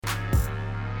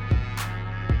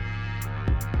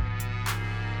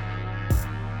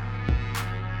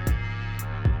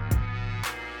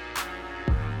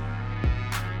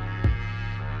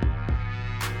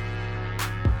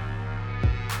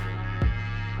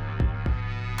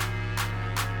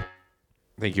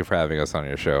Thank you for having us on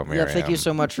your show, Miriam. Yeah, thank you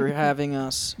so much for having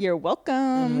us. You're And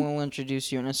welcome. we'll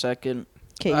introduce you in a second.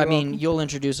 'Kay, I you're mean, welcome. you'll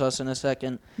introduce us in a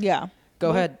second. Yeah. Go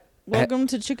ahead. Welcome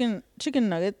to Chicken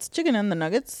Nuggets, Chicken and the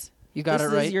Nuggets. You got this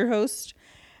it right. This is your host,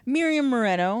 Miriam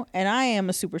Moreno, and I am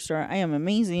a superstar. I am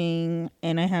amazing,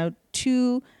 and I have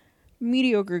two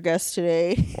mediocre guests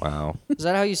today. Wow. Is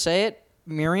that how you say it?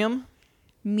 Miriam?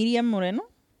 Miriam Moreno.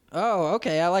 Oh,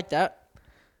 okay. I like that.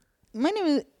 My name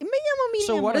is me llamo Miriam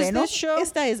So what is Moreno. this show?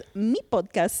 Esta es mi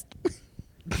podcast.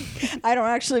 I don't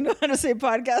actually know how to say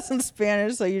podcast in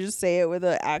Spanish, so you just say it with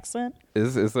an accent.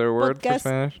 Is there a word Podcast. for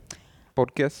Spanish?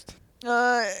 Podcast?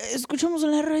 Escuchamos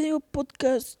en la radio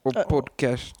podcast.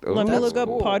 Podcast. Oh, Let me that's look up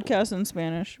cool. podcast in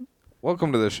Spanish.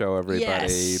 Welcome to the show, everybody.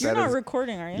 Yes. You're That not is-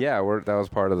 recording, are you? Yeah, that was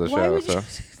part of the Why show. would you-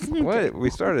 So what? We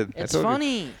started. I It's told you.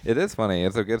 funny. It is funny.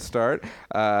 It's a good start.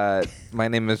 My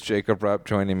name is Jacob Rupp.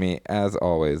 Joining me, as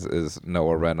always, is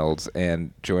Noah Reynolds,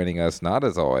 and joining us, not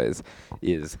as always,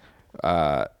 is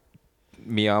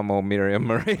mi amo Miriam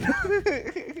Moreno.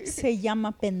 Se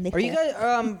llama pendejo. Are you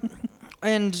guys,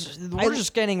 and we're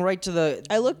just getting right to the,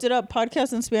 I looked it up.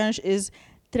 Podcast in Spanish is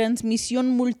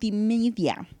transmisión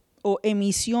multimedia o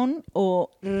emisión o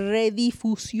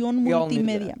redifusión We all knew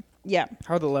multimedia. Yeah.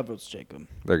 how are the levels, Jacob?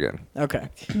 They're good. Okay.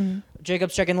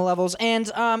 Jacob's checking the levels.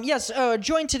 And yes,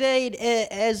 joined today,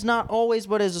 as not always,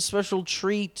 but as a special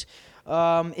treat,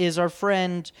 is our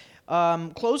friend,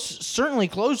 certainly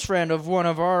close friend of one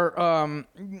of our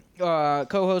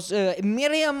co-hosts,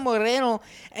 Miriam Moreno.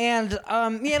 And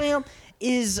Miriam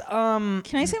is... Can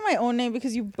I say my own name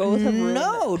because you both have ruined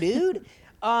No, it? dude.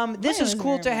 This name is is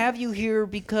cool to Miriam. have you here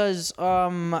because,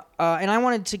 and I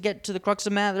wanted to get to the crux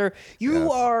of the matter. You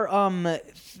Yes.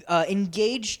 are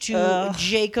engaged to Ugh.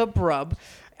 Jacob Rubb.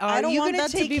 I don't you want gonna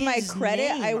that to take be my his credit.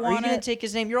 name? I Are you wanna- going to take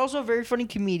his name? You're also a very funny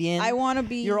comedian. I want to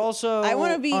be. You're also. I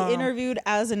want to be interviewed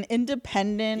as an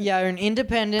independent. Yeah, you're an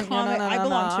independent. Comic. I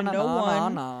belong to no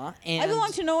one. And I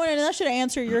belong to no one, and that should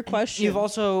answer your question. You've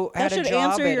also That had a should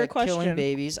job answer at your Killing question.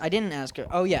 Babies. I didn't ask her.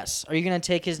 Oh yes. Are you going to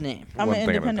take his name? I'm One an thing at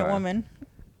a independent time. woman,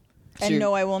 So and you're-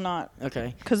 no, I will not.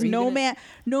 Okay. Because Are you no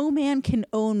gonna- man can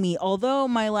own me. Although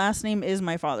my last name is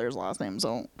my father's last name,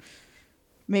 so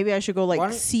maybe I should go Why like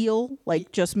don't- Seal,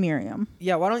 like just Miriam,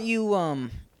 Yeah. Why don't you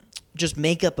just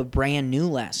make up a brand new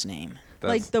last name?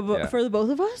 like yeah. for the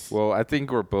both of us. Well, I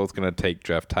think we're both gonna take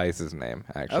Jeff Tice's name,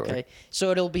 actually. Okay,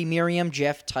 so it'll be Miriam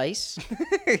Jeff Tice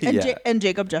and, yeah. and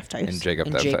Jacob Jeff Tice. And Jacob.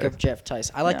 and Jeff Jacob Tice. Jeff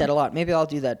Tice. I like Yeah. that a lot. Maybe I'll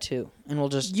do that too, and we'll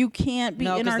just You can't be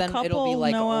no, in our then couple. it'll be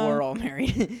like Noah. we're all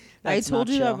married. I That's told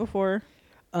not you that chill. before.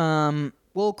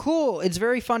 Well, cool. It's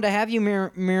very fun to have you,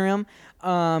 Miriam,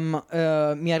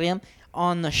 Miriam,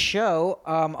 on the show.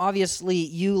 Obviously,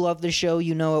 you love the show.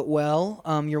 You know it well.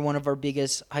 You're one of our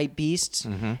biggest hype beasts,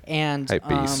 and Hype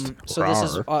beast.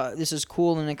 so this is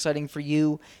cool and exciting for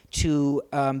you to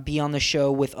be on the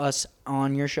show with us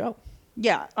on your show.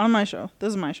 Yeah, on my show. This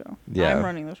is my show. Yeah. I'm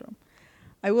running the show.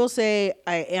 I will say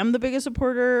I am the biggest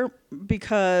supporter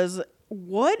because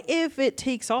what if it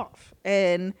takes off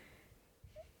and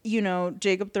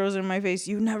Jacob throws it in my face,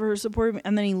 you never supported me,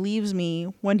 and then he leaves me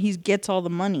when he gets all the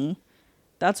money.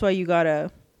 That's why you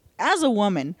gotta, as a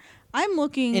woman, I'm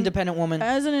looking Independent woman.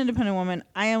 as an independent woman,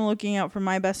 I am looking out for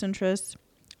my best interests.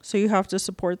 So you have to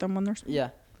support them when they're Yeah.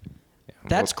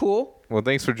 That's cool. Well,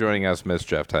 thanks for joining us, Miss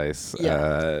Jeff Tice.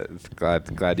 Yeah.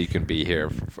 Glad you can be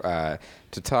here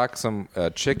to talk some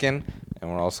chicken, and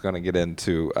we're also going to get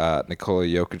into Nikola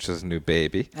Jokic's new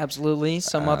baby. Absolutely.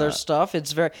 Some other stuff.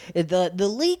 It's the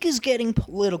league is getting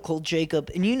political, Jacob,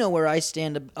 and you know where I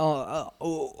stand.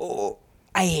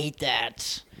 I hate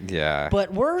that. Yeah.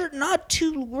 But we're not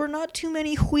too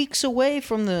many weeks away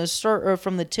from the start or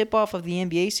from the tip off of the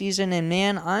NBA season, and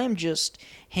man, I'm just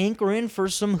hankering for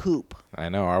some hoop. I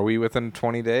know. Are we within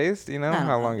 20 days? Do you know I don't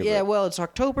how know. long is Yeah, it? well, it's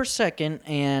October 2nd,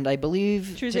 and I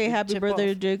believe. Should we say happy tip birthday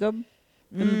to off. Jacob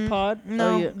in the pod?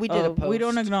 no, we did a We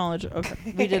don't post. acknowledge.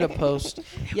 Okay. We did a post.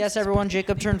 Yes, everyone.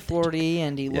 Jacob turned 40,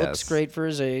 and he looks Yes. great for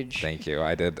his age. Thank you.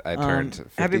 I did. I turned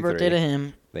 53. Happy birthday to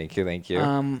him. Thank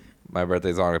you. My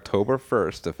birthday's on October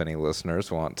 1st. If any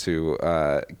listeners want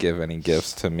to give any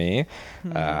gifts to me,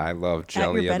 I love At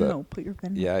jelly. your of the- Venmo. Put your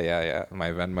Venmo. Yeah. My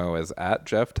Venmo is at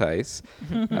Jeff Tice.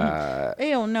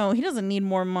 Oh no, he doesn't need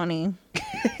more money.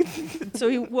 So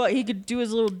he could do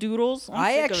his little doodles. I'm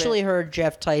I sick of actually it. heard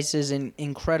Jeff Tice is in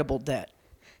incredible debt.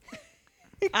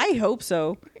 I hope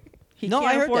so. He No,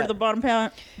 can't I heard afford that. the bottom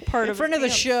part of Friend of the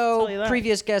it. I'll show, tell you that.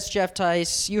 previous guest Jeff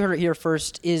Tice, you heard it here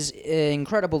first, is in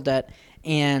incredible debt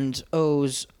and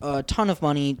owes a ton of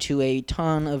money to a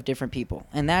ton of different people.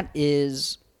 And that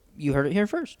is, you heard it here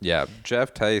first. Yeah,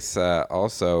 Jeff Tice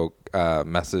also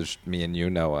messaged me and you,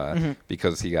 Noah,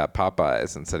 because he got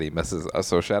Popeyes and said he misses us.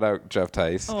 So shout out Jeff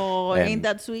Tice. Oh, And ain't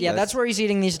that sweet? Yeah, that's where he's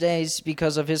eating these days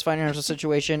because of his financial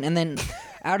situation. And then,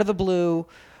 out of the blue,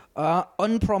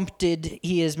 unprompted,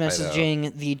 he is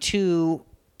messaging the two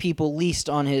people least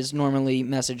on his normally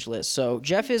message list. So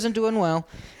Jeff isn't doing well.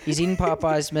 He's eating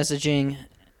Popeyes, messaging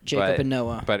Jacob and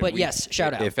Noah. But yes,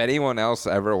 shout out. If anyone else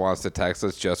ever wants to text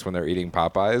us just when they're eating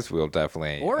Popeyes, we'll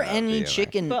definitely Or be any in there.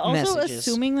 chicken But also messages.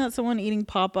 assuming that someone eating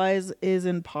Popeyes is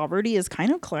in poverty is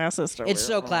kind of classist. It's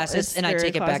so classist, It's and I very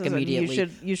take it back classist, and immediately.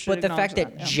 You should But the fact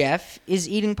acknowledge that yeah. Jeff is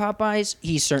eating Popeyes,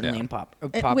 he's certainly in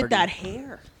poverty. With that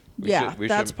hair. We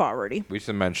That's should- poverty. We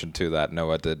should mention too that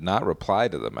Noah did not reply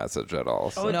to the message at all.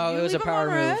 So. Oh, No, did you it was a leave him power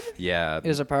on red? move. Yeah, It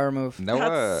was a power move. Noah.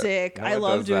 That's sick. I Noah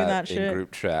love does doing that in shit.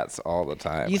 group chats all the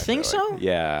time. You I think feel like. so?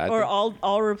 Yeah. Or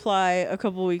I'll reply a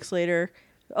couple weeks later.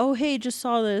 Oh, hey, just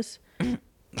saw this.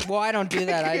 Well, I don't do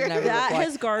that. I never That reply.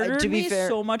 has garnered to be me fair,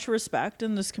 so much respect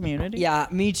in this community. Yeah,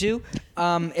 me too.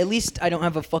 At least I don't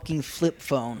have a fucking flip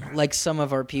phone like some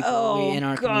of our people Oh in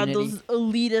our God, community. those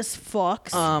elitist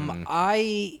fucks.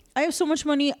 I I have so much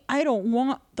money. I don't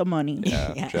want the money.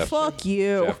 Yeah, Yeah. Jeff, Fuck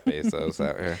you. Jeff Bezos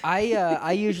out here.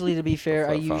 I usually, to be fair,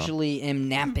 I flip phone. usually am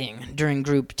napping during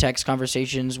group text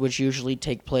conversations, which usually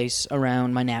take place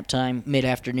around my nap time, mid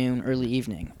afternoon, early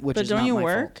evening. Which But is don't not you my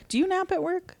work? fault. Do you nap at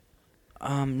work?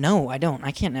 No, I don't.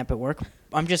 I can't nap at work.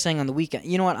 I'm just saying on the weekend.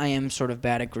 You know what? I am sort of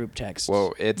bad at group texts.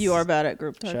 Well, it's You are bad at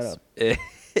group text. Shut up.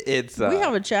 It's We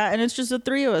have a chat, and it's just the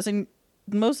three of us, and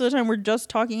most of the time we're just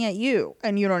talking at you,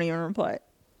 and you don't even reply.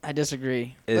 I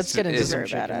disagree. It's- Let's get into it's some very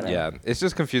bad chicken. at it. Yeah, it's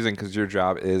just confusing because your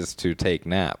job is to take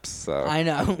naps. So I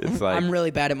know. It's like- I'm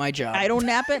really bad at my job. I don't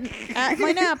nap at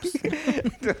my naps.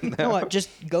 You know what? Just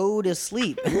go to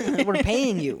sleep. We're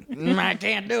paying you. I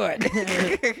can't do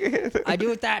it. I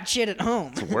do that shit at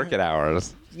home. work at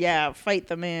hours, Yeah, fight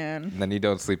the man. and then you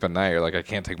don't sleep at night. You're like, I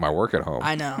can't take my work at home,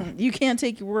 I know. You can't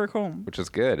take your work home. which is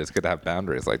good. It's good to have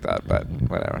boundaries like that, but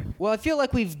whatever. Well, I feel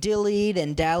like we've dillied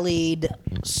and dallied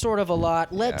sort of a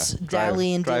lot. Let's Yeah.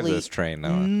 dally and drive dilly this train,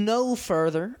 Noah. no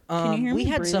further. you hear We me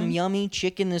had some breathing? yummy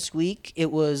chicken this week.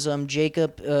 It was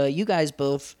Jacob. You guys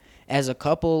both, as a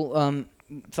couple,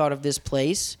 thought of this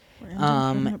place.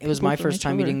 independent It was people my from first each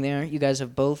time other. eating there. You guys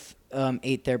have both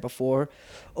ate there before.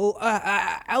 Oh,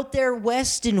 out there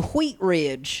west in Wheat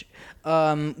Ridge,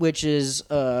 which is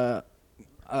it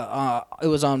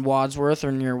was on Wadsworth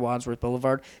or near Wadsworth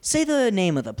Boulevard. Say the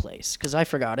name of the place because I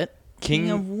forgot it.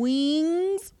 King of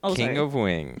Wings. Oh, King sorry. of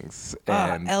Wings,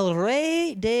 and El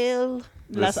Rey del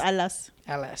Las this- Alas.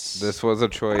 Alas. this was a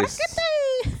choice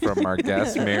from our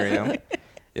guest Miriam.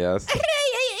 Yes.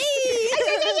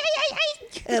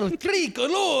 El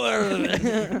Tricolor.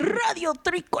 Radio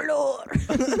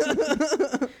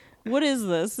Tricolor. What is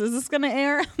this? Is this gonna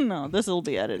air? No, this will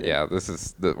be edited. Yeah, this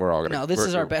is we're all gonna. No, this we're-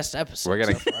 is our best episode. We're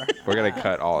gonna so far. we're gonna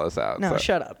cut all this out. No, so.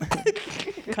 shut up. Cut You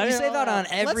it say all that on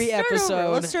out. every Let's start episode.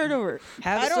 Over. Let's start over.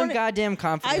 Have I some don't- goddamn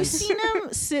confidence. I've seen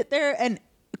him sit there and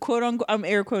quote unquote, I'm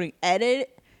air quoting,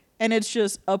 edit, and it's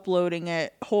just uploading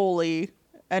it wholly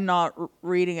and not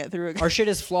reading it through again. Our shit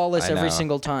is flawless I every know.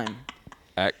 single time.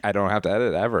 I don't have to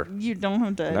edit ever. You don't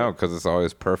have to edit. No, because it's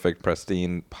always perfect,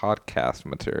 pristine podcast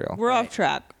material. We're off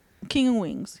track. King of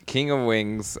Wings. King of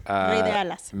Wings. Rey de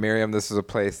Alas. Miriam, this is a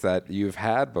place that you've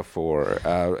had before.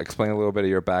 Explain a little bit of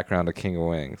your background to King of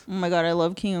Wings. Oh my god, I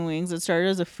love King of Wings. It started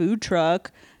as a food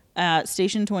truck at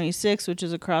Station 26, which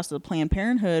is across the Planned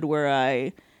Parenthood, where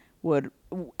I would,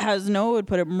 as Noah would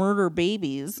put it, murder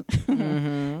babies.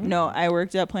 No, I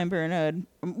worked at Planned Parenthood.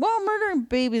 Well, murdering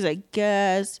babies, I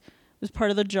guess, was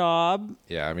part of the job.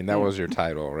 Yeah, I mean, that was your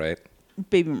title, right?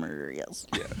 Baby murder, yes.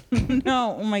 Yeah.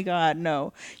 No, oh my god,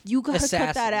 no. You gotta Assassin,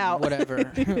 cut that out. whatever.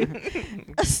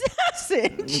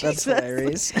 Assassin. That's Jesus.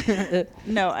 hilarious.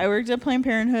 No, I worked at Planned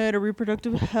Parenthood, a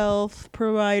reproductive health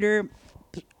provider,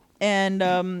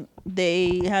 and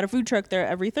they had a food truck there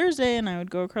every Thursday, and I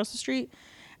would go across the street.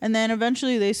 And then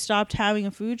eventually they stopped having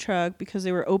a food truck because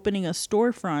they were opening a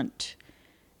storefront.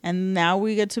 And now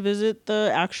we get to visit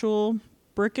the actual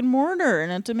brick and mortar,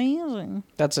 and it's amazing.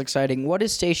 That's exciting. What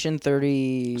is Station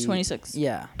 30? 26.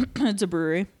 Yeah. It's a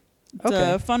brewery. It's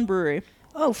Okay. a fun brewery.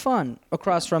 Oh, fun.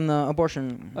 Across from the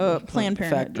abortion Planned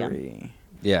Parenthood, yeah. factory.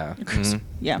 Yeah. Mhm.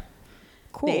 Yeah.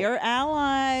 Cool. They are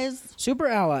allies. Super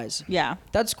allies. Yeah.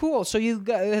 That's cool. So you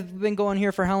have been going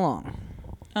here for how long?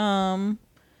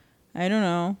 I don't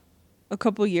know, a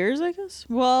couple years, I guess.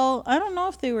 Well, I don't know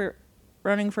if they were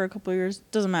running for a couple years.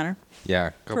 Doesn't matter.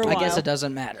 Yeah. For a I guess while. it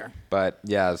doesn't matter. But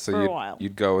yeah, so For a while.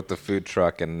 you'd go with the food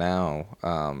truck, and now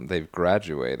they've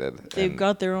graduated. They've and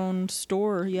got their own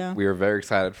store. Yeah. We were very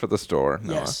excited for the store.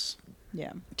 Noah. Yes.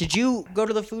 Yeah. Did you go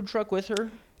to the food truck with her?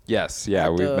 Yes, yeah,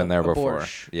 At we've the been there before.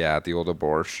 Aborsh. Yeah, at the old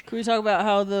Aborsh. Can we talk about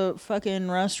how the fucking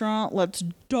restaurant lets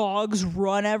dogs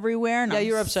run everywhere? And Yeah, I'm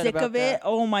you're upset sick about of it. that.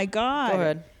 Oh my god. Go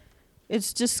ahead.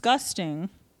 It's disgusting.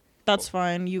 That's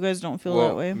fine. You guys don't feel Well,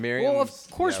 that way. Miriam's, Well,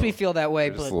 of course yeah, we feel that way,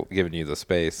 we're just but giving you the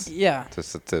space. yeah.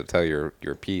 To tell your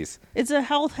piece. It's a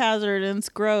health hazard and it's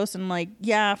gross and like,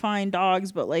 yeah, fine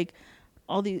dogs, but like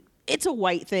all the it's a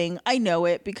white thing. I know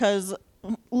it because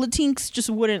Latinx just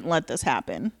wouldn't let this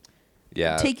happen.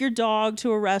 Yeah. Take your dog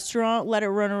to a restaurant, let it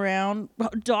run around.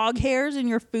 Dog hairs in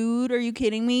your food? Are you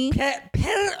kidding me?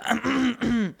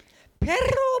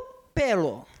 Perro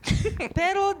pelo.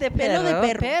 Pelo de perro. Pelo de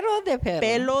perro. Pelo de perro.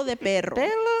 Pelo de perro.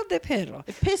 Pelo de perro.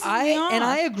 It pisses me off. And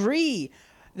I agree.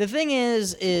 The thing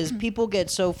is people get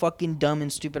so fucking dumb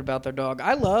and stupid about their dog.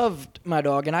 I loved my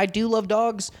dog, and I do love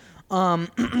dogs.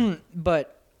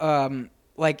 But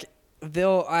like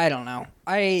I don't know.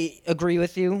 I agree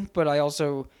with you, but I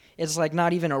also it's like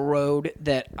not even a road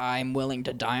that I'm willing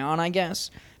to die on, I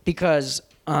guess, because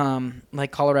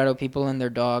like Colorado people and their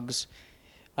dogs,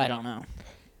 I don't know.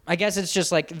 I guess it's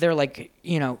just like they're like,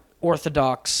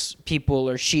 Orthodox people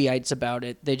or Shiites about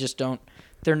it. They just don't.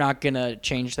 They're not gonna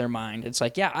change their mind. It's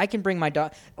like, yeah, I can bring my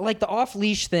dog. Like the off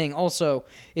leash thing also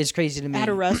is crazy to me. At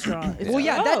a restaurant. It's Well,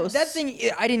 yeah, gross. that thing.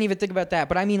 I didn't even think about that,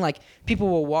 but I mean, like people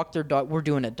will walk their dog. We're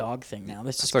doing a dog thing now.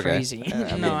 This is That's okay. crazy.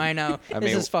 Yeah, No, I know. I This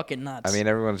mean- is fucking nuts. I mean,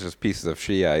 everyone's just pieces of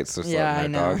Shiites. Just Yeah,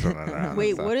 letting their I know. dogs running around. Wait,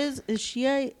 and stuff. what is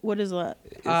Shiite? What is that?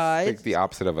 It's it's- like the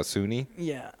opposite of a Sunni.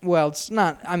 yeah. Well, it's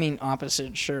not. I mean,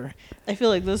 opposite. Sure. I feel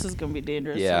like this is gonna be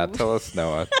dangerous. Yeah, So- tell us,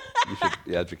 Noah. You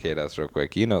should educate us real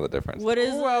quick. You know the difference. What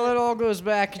is? Well, it all goes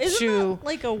back Isn't to that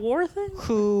like a war thing?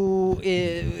 who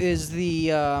is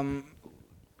the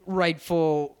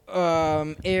rightful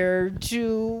heir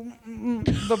to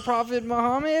the Prophet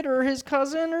Muhammad or his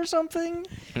cousin or something.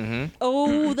 Mm-hmm.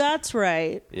 Oh, that's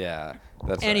right. Yeah,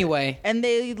 that's right. Anyway, And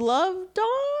they love dogs.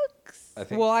 I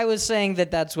think. well, I was saying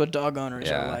that's what dog owners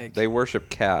yeah, are like. they worship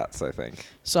cats. I think.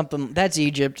 Something that's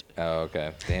Egypt. Oh,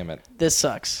 okay. Damn it. This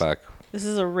sucks. Fuck. This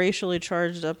is a racially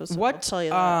charged episode. I'll What? tell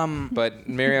you that. But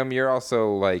Miriam, you're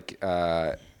also like,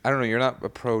 I don't know. You're not a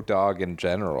pro dog in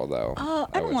general, though. I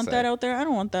don't would want say. that out there. I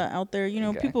don't want that out there.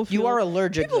 Okay. People feel You are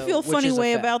allergic. people though, feel which funny is a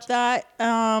way fact. about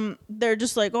that. They're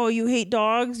just like, oh, you hate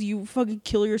dogs, you fucking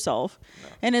kill yourself,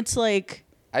 and it's like,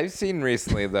 I've seen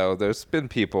recently though. There's been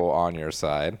people on your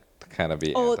side to kind of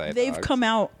be. oh, anti-dogs. they've come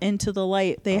out into the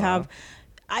light. They have.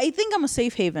 I think I'm a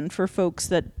safe haven for folks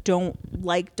that don't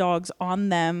like dogs on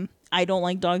them. I don't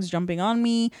like dogs jumping on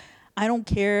me. I don't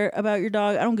care about your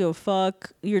dog. I don't give a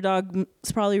fuck. Your dog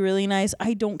is probably really nice.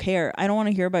 I don't care. I don't want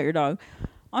to hear about your dog.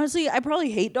 Honestly, I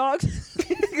probably hate dogs.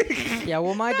 Yeah.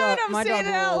 Well, my And dog. I'm My saying dog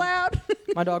it out ruled. loud.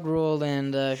 My dog ruled,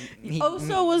 and he.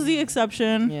 Oso was the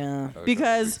exception. Yeah. Okay,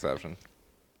 because- exception.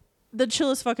 The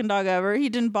chillest fucking dog ever. He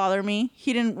didn't bother me.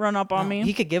 He didn't run up on me.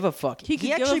 He could give a fuck. He could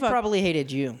give a actually fuck. probably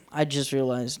hated you. I just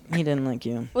realized he didn't like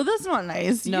you. Well, that's not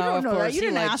nice. You No, don't of know course that. You he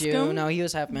didn't liked ask you. him. No, he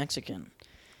was half Mexican.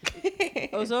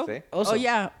 Oso? See? Also, Oh,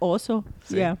 yeah. Oso.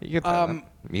 See? Yeah. You get that.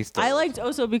 Me still. I liked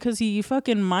Oso because he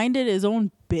fucking minded his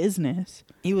own business.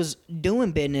 he was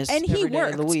doing business And he every day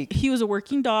worked. of the week. He was a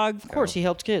working dog. Of course, he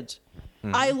helped kids.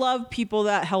 I love people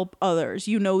that help others.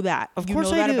 You know that. Of you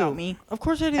course, know I that do. about me. Of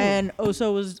course, I do. And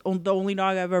Oso was the only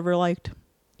dog I've ever liked.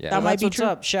 Yeah. that might That's be what's true.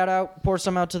 up. Shout out, pour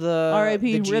some out to the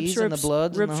R.I.P. the Rips, G's and the rips,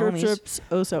 Bloods rips, and the rips, homies. rips,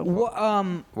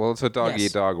 Oso. Well, it's a dog Yes.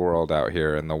 eat dog world out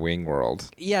here in the wing world.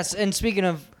 Yes, and speaking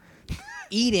of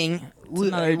eating,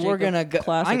 another we're Jacob gonna go.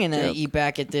 classic I'm gonna joke. eat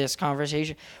back at this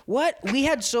conversation. What? We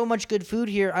had so much good food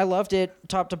here. I loved it,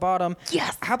 top to bottom.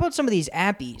 Yes. How about some of these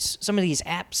appies? Some of these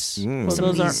apps. Well, Some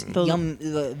of those these aren't-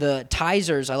 the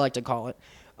Tizers, I like to call it.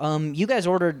 You guys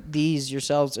ordered these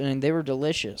yourselves, and they were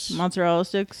delicious. Mozzarella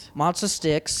sticks. Matzo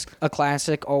sticks, a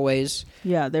classic, always.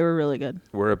 Yeah, they were really good.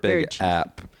 We're a Very big cheesy.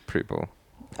 app people.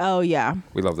 Oh, yeah.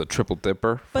 We love the triple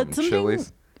dipper But from something.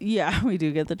 Chili's. Yeah, we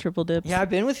do get the triple dips. Yeah, I've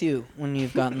been with you when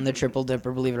you've gotten the triple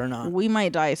dipper. Believe it or not. We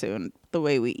might die soon the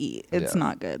way we eat. It's Yeah.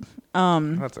 not good.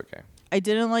 That's okay. I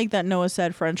didn't like that Noah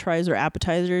said French fries or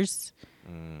appetizers.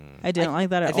 I didn't like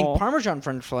that at I think all. Parmesan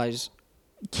French fries.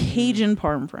 Cajun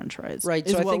parm French fries. Right,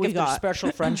 is so I what think we if they're got.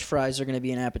 special French fries are going to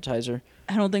be an appetizer.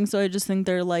 I don't think so. I just think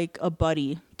they're like a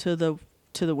buddy to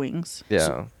the wings.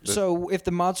 Yeah. So if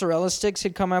the mozzarella sticks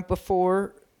had come out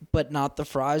before, but not the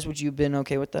fries, would you have been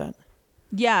okay with that?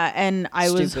 Yeah, and I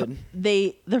Stupid.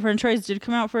 the French fries did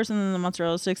come out first, and then the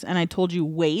mozzarella sticks. And I told you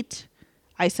wait.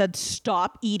 I said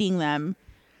stop eating them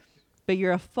but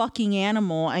you're a fucking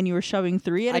animal and you were shoving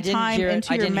 3 at a time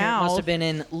into your It mouth. must have been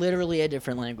in literally a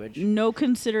different language. No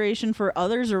consideration for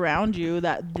others around you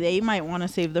that they might want to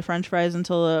save the French fries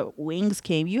until the wings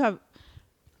came. You have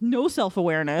no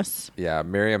self-awareness. Yeah,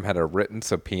 Miriam had a written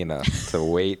subpoena to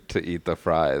wait to eat the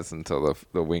fries until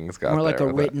the wings got More there. like a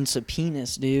with it. written subpoena,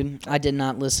 dude. I did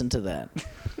not listen to that.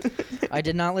 I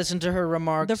did not listen to her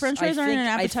remarks. The French fries aren't an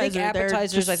appetizer. I think They're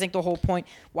appetizers. just- I think the whole point.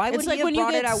 Why would It's he like have when you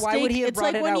brought it get out? Why would steak- he have it's brought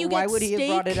like it when out? you Why get would he have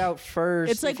brought it steak- out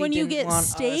first? It's like if he when you didn't get want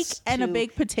steak us and a to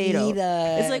baked potato. eat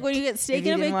it? It's like when you get steak If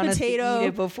he and a didn't want baked us to eat potato,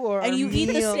 it before and our you eat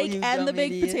the meal, steak you and the dumb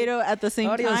baked idiot. potato at the same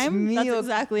Adios, time. That's meal.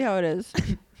 exactly how it is.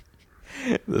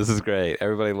 This is great.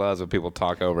 Everybody loves when people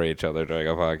talk over each other during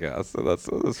a podcast. So that's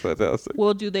fantastic.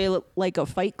 Well, do they look like a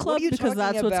fight club? What are you Because talking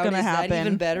that's what's about? going to Is that happen.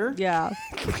 even better? Yeah.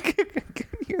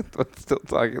 But still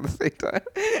talking at the same time.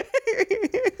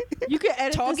 You could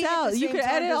edit Talking this at out. the You same could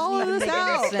time edit all of doesn't this even make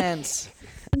any out. sense.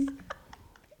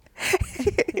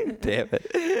 Damn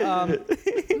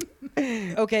it.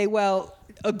 Okay, well,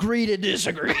 agree to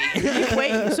disagree.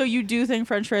 Wait, so you do think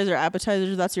French fries are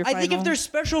appetizers? That's your I final? think if there's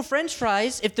special French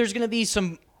fries, if there's gonna be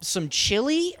some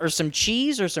chili or some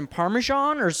cheese or some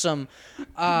Parmesan or some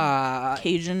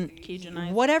Cajun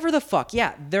whatever the fuck,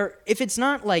 yeah, there. If it's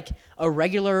not like a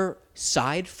regular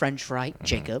side French fry,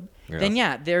 Jacob, Yeah. then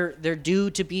yeah, they're due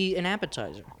to be an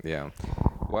appetizer. Yeah.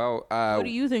 Well, What do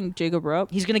you think, Jacob Rupp?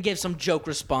 He's gonna give some joke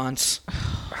response.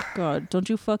 God, don't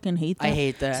you fucking hate that? I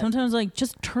hate that. Sometimes, like,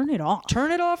 just turn it off.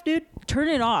 Turn it off, dude, Turn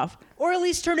it off. or at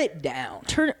least turn it down.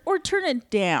 Turn it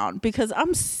down because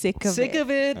I'm sick of Sick it. of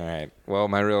it. all right. Well,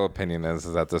 my real opinion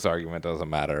is that this argument doesn't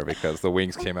matter because the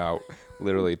wings came out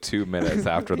literally 2 minutes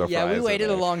after the Yeah, fries. we were waited a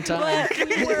there. long time.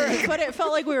 But it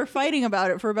felt like we were fighting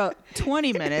about it for about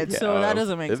 20 minutes, so Yeah, that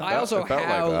doesn't make it sense. I also It felt like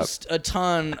that. housed a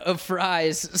ton of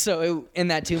fries, so in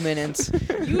that 2 minutes,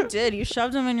 You did. You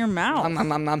shoved them in your mouth.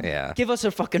 Yeah. give us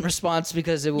a fucking response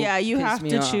because it will. Yeah, you piss have me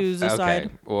to off. choose a Okay. side.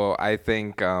 Well, I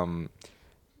think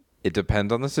it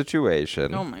depends on the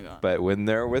situation. Oh my God. But when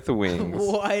they're with the wings,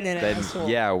 What an then asshole.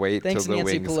 yeah, wait Thanks, till the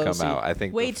Nancy wings Pelosi. come out. I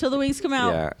think Wait till the wings come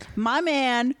out. Yeah. My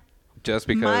man. just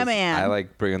because my man. I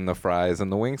like bringing the fries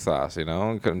and the wing sauce, you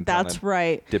know, and That's kinda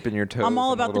right. dipping your toes I'm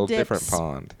all in a about the little dips. different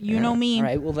pond. You Yeah. know me. All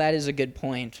right, well, that is a good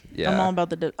point. Yeah. I'm all about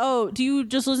the dip. Oh, do you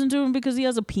just listen to him because he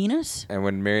has a penis? And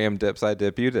when Miriam dips, I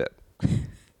dip. You dip.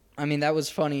 I mean, that was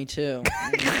funny too.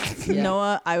 Yeah.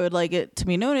 Noah, I would like it to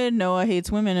be noted, Noah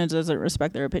hates women and doesn't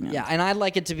respect their opinions. Yeah, and I'd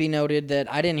like it to be noted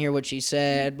that I didn't hear what she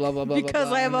said. Blah blah blah. blah, Because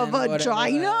blah, I have and a then whatever.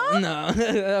 vagina?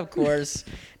 No, of course,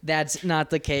 that's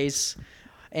not the case.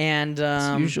 And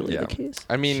It's usually Yeah. the case.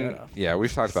 I mean, Shut up. yeah,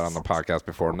 we've talked about it on the podcast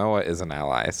before. Noah is an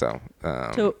ally, so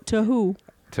To who?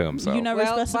 to himself. You never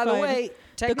well, specified. by the way, The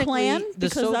technically, Klan? the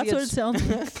Because that's what it Soviets- sounds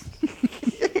like.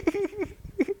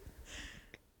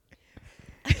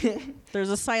 There's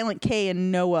a silent K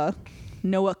in Noah.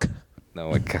 Noah.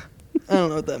 Noah I don't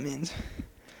know what that means.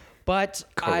 But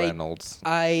Reynolds.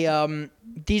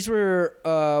 these were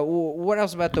what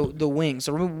else about the wings?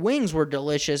 The wings were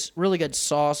delicious, really good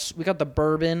sauce. We got the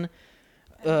bourbon.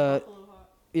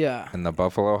 Yeah. And the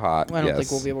Buffalo Hot. I don't yes.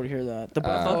 think we'll be able to hear that. The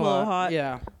Buffalo Hot.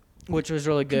 Yeah. Which was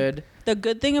really good. The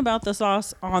good thing about the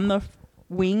sauce on the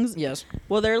wings, Yes.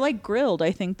 well, they're like grilled.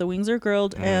 I think the wings are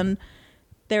grilled, and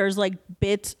there's like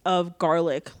bits of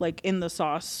garlic like in the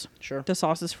sauce. Sure. The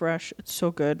sauce is fresh. It's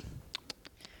so good.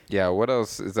 Yeah. What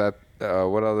else is that?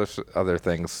 What other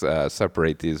things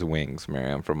separate these wings,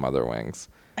 Miriam, from other wings?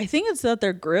 I think it's that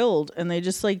they're grilled and they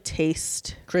just like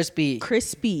taste Crispy.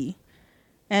 crispy,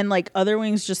 and like other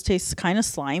wings just taste kind of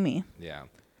slimy. Yeah.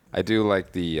 I do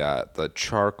like the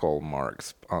charcoal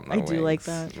marks on the I wings. do like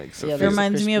that. Makes Yeah, it It they're feel-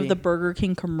 reminds me of crispy. the Burger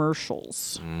King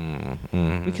commercials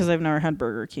because I've never had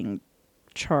Burger King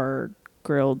charred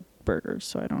grilled burgers,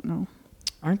 so I don't know.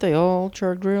 Aren't they all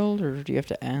charred grilled, or do you have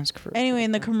to ask for? Anyway,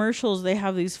 in the commercials, they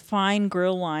have these fine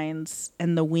grill lines,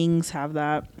 and the wings have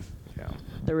that. yeah.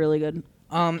 They're really good.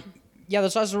 Yeah, the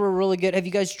sauces were really good. Have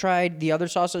you guys tried the other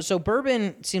sauces? So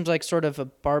bourbon seems like sort of a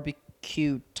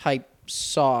barbecue type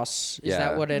sauce. Is Yeah.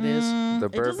 that what it is? The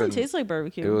It bourbon. doesn't taste like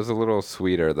barbecue. It was a little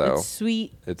sweeter though. It's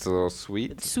sweet, It's a little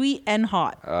sweet. sweet and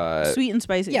hot, sweet and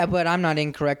spicy. Yeah, but I'm not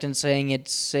incorrect in saying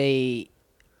it's a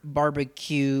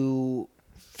barbecue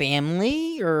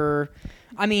family, or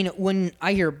I mean, when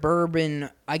I hear bourbon,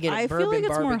 I get a I feel bourbon like it's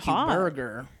more barbecue hot.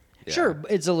 burger. Yeah. Sure,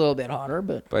 it's a little bit hotter,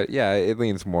 but But yeah, it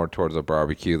leans more towards a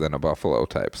barbecue than a buffalo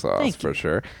type sauce Thank for you.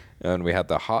 sure. And we had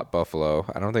the hot buffalo.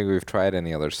 I don't think we've tried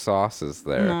any other sauces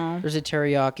there. No. there's a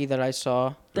teriyaki that I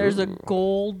saw. There's a Ooh.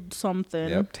 gold something.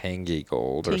 Yep, tangy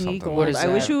gold or Tangy something. gold. What is I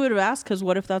wish that? we would have asked because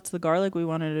what if that's the garlic we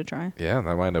wanted to try? Yeah,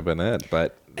 that might have been it.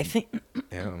 But I think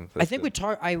Yeah, I think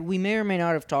we may or may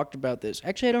not have talked about this.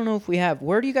 Actually, I don't know if we have.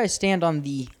 Where do you guys stand on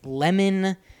the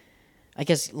lemon? I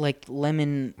guess like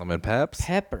lemon peps.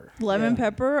 pepper. Lemon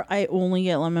pepper. I only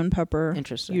get lemon pepper.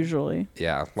 Interesting. Usually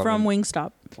Yeah, from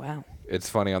Wingstop. Wow. It's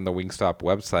funny, on the Wingstop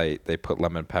website, they put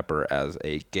lemon pepper as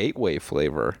a gateway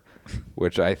flavor,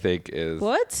 which I think is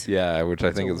What? Yeah, which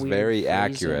I think a is weird very phrasing.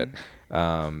 accurate.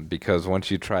 Because once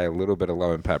you try a little bit of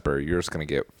lemon pepper, you're just gonna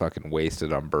get fucking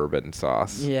wasted on bourbon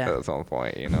sauce. Yeah. At some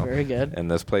point, you know. Very good. And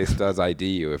this place does ID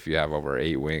you if you have over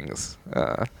 8 wings,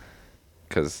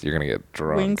 because you're gonna get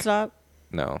drunk. Wingstop.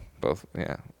 No, both.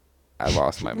 Yeah, I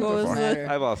lost my What was metaphor. it?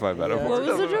 I lost my metaphor. What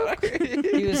was the joke?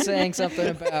 He was saying something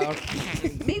about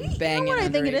Maybe banging. you know what I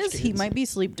think it underage is? He kids. might be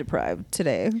sleep deprived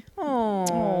today. Oh.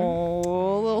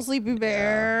 Oh, little sleepy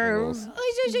bear. a little-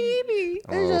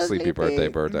 A little sleepy birthday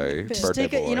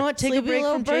Take boy. a, you know what? Take Sleepy a break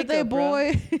little from birthday Jacob, bro.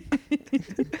 boy.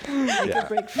 Yeah.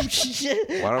 Break from shit.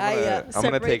 Why don't I'm gonna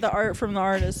Separate take the art from the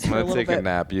artist I'm for a gonna little take a bit.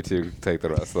 nap. You two take the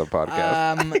rest of the podcast.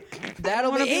 I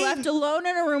That'll want to be be left alone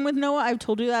in a room with Noah. I've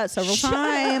told you that several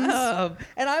times.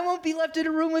 And I won't be left in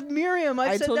a room with Miriam.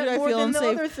 I've I said told that you I more feel than the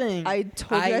unsafe. other thing. I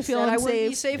told you I feel said I wouldn't be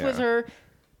unsafe. safe with Yeah. her.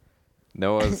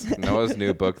 Noah's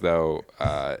new book though,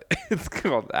 it's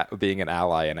called Being an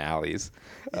Ally in Alleys.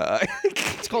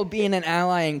 It's called being an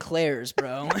ally in Claire's,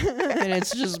 bro. And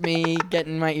it's just me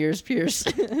getting my ears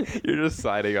pierced. You're just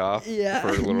signing off Yeah.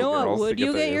 for little Noah, girls. to would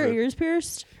you their get your ears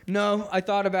pierced? No, I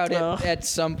thought about Ugh. it at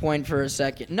some point for a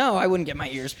second. No, I wouldn't get my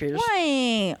ears pierced.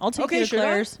 Why? I'll take Okay, you to should I?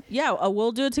 Claire's. Yeah,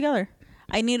 we'll do it together.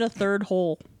 I need a third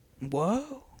hole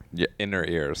Whoa. Yeah, inner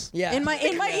ears. Yeah. in my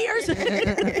ears.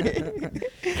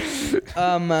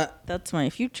 That's my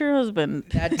future husband.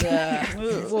 That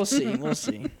we'll see. We'll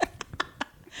see.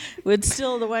 It's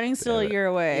still the wedding's still a year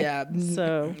away. Yeah.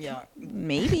 So Yeah.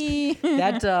 maybe.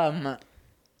 That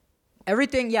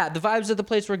everything, yeah, the vibes of the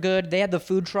place were good. They had the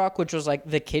food truck, which was like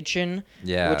the kitchen.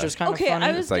 Yeah. Which was kind Okay, of funny.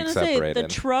 I was It's, like, gonna say the separated.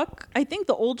 truck. I think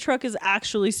the old truck is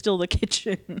actually still the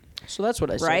kitchen. So that's what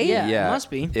I said. Right? Yeah, it must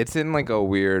be. It's in like a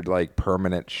weird like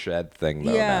permanent shed thing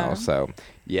though Yeah. now. So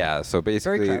yeah, so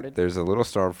basically crowded. there's a little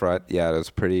storefront. Yeah, it was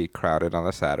pretty crowded on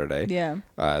a Saturday. Yeah.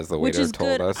 As the Which waiter is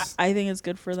told good. us. I think it's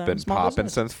good for them. Been small popping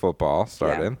business. since football Yeah.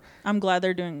 started. I'm glad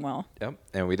they're doing well. Yep.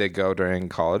 And we did go during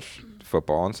college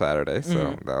football on Saturday,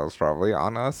 so that was probably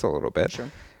on us a little bit.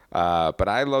 Sure. But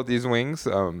I love these wings.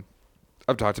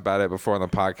 I've talked about it before on the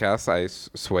podcast. I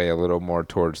sway a little more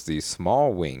towards the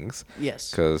small wings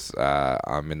Yes. because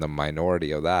I'm in the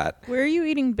minority of that. Where are you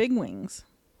eating big wings?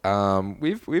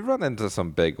 We've run into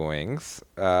some big wings.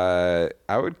 I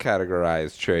would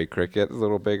categorize Cherry Cricket a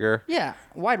little bigger. Yeah.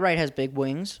 Wide Right has big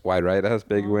wings. Wide Right has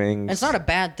big wings. It's not a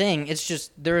bad thing. It's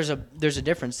just there's a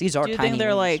difference. These are Do you tiny think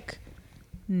they're wings. like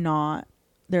not?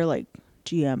 They're like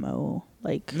GMO,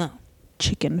 like No.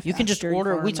 chicken. You can just factory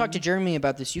order. We farming. talked to Jeremy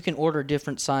about this. You can order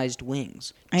different sized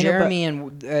wings. I know, Jeremy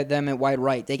and them at Wide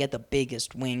Right, they get the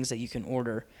biggest wings that you can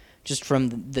order just from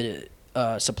the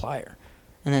supplier,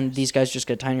 and then these guys just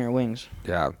get tinier wings.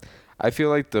 Yeah. I feel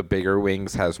like the bigger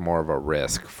wings has more of a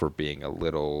risk for being a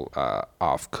little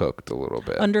off cooked a little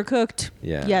bit. Undercooked.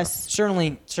 Yeah. Yes.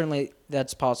 Certainly,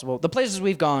 that's possible. The places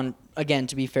we've gone, again,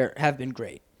 to be fair, have been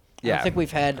great. I Yeah, don't think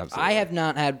we've had. absolutely. I have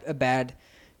not had a bad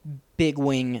big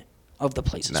wing of the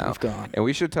places No. we've gone. And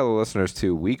we should tell the listeners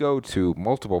too, we go to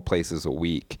multiple places a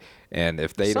week, and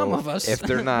if they Some don't of us. if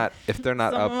they're not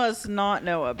Some up of us not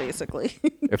Noah, basically.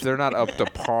 if they're not up to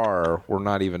par, we're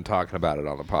not even talking about it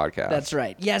on the podcast. That's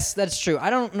right. Yes, that's true. I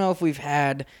don't know if we've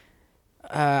had.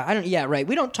 I don't. Yeah, right.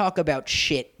 We don't talk about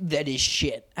shit that is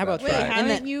shit. How about That's Wait, that? right. And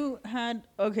haven't that- you had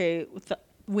with the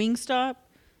Wingstop?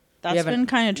 That's haven't- been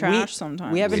kind of trash we-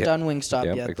 sometimes. We haven't Yeah. done Wingstop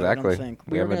Yep, yet. exactly. Though, I don't think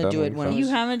We we were haven't gonna do done it when it Wingstop. was. You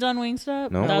haven't done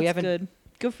Wingstop? No. No, That's we haven't. good.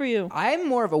 Good for you. I'm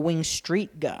more of a Wing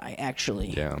Street guy, actually.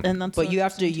 Yeah. And that's But what you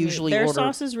have to interesting me. usually Their order-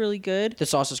 sauce is really good. The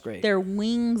sauce is great. Their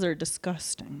wings are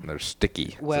disgusting. They're sticky.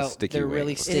 It's a well, sticky they're really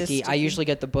wings. It is sticky. I sticky. usually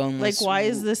get the boneless. Like, why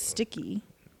is this sticky?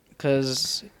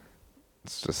 Because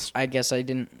It's just I guess I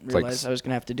didn't like realize I was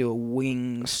gonna have to do a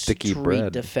Wing sticky Street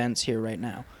bread. defense here right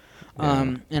now. Yeah.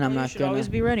 And I'm You not should gonna. always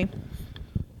be ready.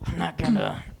 I'm not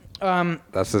gonna.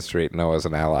 that's the street Noah's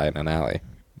an ally in an alley.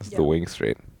 It's the Wing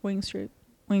Street. Wing Street.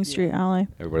 Wing Street Alley.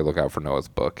 Everybody look out for Noah's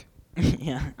book.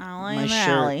 Yeah. Alley My in the shirt.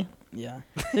 alley. Yeah.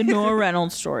 The Noah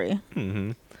Reynolds story.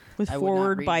 Mm-hmm. With I would not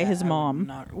forward read by that. his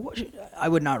mom. I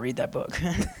would not read that book.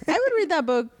 I would read that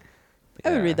book.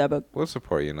 I would read that book. We'll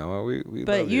support you, Noah. We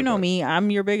But love you know book. me. I'm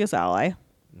your biggest ally.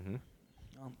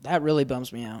 That really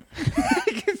bums me out.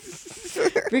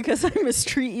 Because I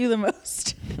mistreat you the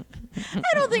most. I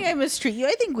don't think I mistreat you.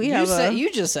 I think we have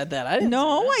You just said that. I didn't.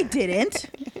 No, say I didn't.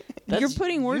 That's You're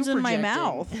putting words you in my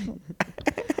projecting.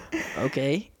 mouth.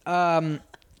 Okay.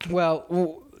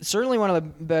 Certainly one of the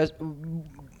best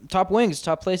top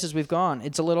places we've gone.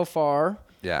 It's a little far,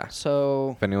 Yeah.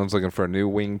 so If anyone's looking for a new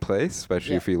wing place,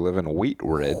 especially if you live in Wheat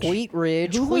Ridge. Wheat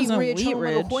Ridge, Who lives in Wheat home of the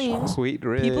Ridge? Queens. Wheat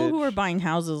Ridge. People who are buying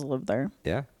houses live there.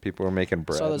 Yeah, people are making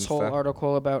bread. Saw this and whole stuff.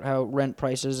 article about how rent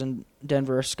prices in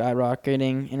Denver are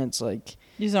skyrocketing, and it's like,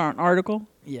 These aren't article.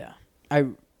 yeah, I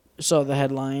saw the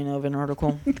headline of an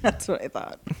article. That's what I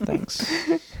thought. Thanks.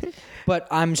 But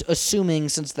I'm assuming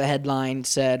since the headline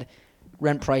said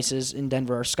rent prices in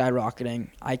Denver are skyrocketing,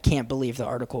 I can't believe the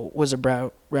article was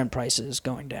about rent prices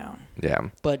going down. Yeah.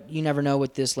 But you never know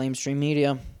with this lamestream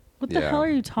media. What the hell are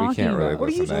you talking We can't really about? What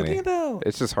are you listen to talking any. about?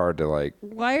 It's just hard to like.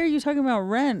 Why are you talking about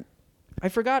rent? I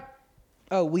forgot.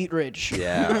 Oh, Wheat Ridge.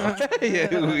 Yeah.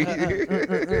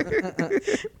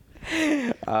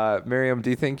 Miriam, do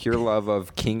you think your love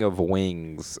of King of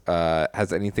Wings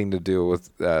has anything to do with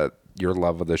your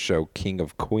love of the show King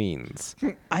of Queens?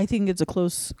 I think it's a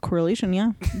close correlation,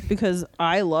 yeah. Because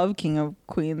I love King of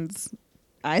Queens.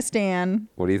 I stan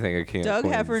What do you think of King Doug of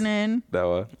Queens? Heffernan.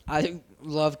 Noah? I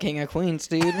love King of Queens,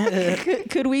 dude.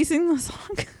 Could we sing the song?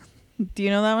 Do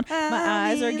you know that one? My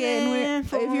eyes are getting weird.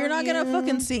 If you're not gonna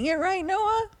fucking sing it right,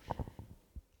 Noah.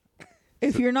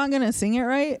 If you're not gonna sing it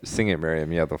right, Sing it,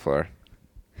 Miriam. You have the floor.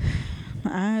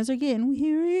 my eyes are getting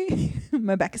weary.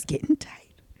 My back is getting tight.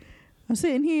 I'm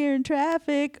sitting here in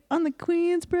traffic on the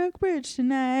Queensbrook Bridge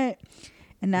tonight.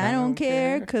 And I don't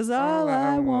care, cause all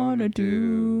I wanna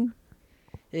do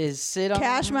Is sit on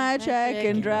cash my check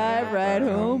and drive right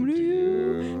home to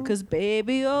you. Cause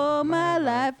baby, all my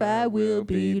life I will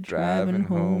be driving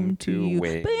home to you.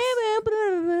 Wings.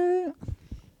 Baby,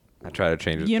 I try to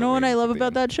change it. you to know what I Wings love theme.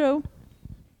 about that show?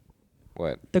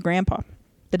 What? The grandpa.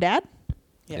 The dad?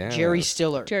 Yeah, Yeah. Jerry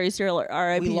Stiller. Jerry Stiller.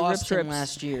 R.I.P. We lost Rip him Trips.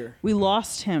 last year. We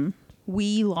lost him.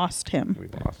 We lost him. We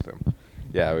lost him.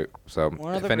 Yeah. So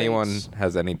One of if the anyone greats.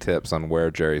 has any tips on where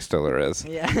Jerry Stiller is,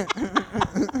 Yeah.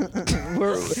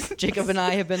 Jacob and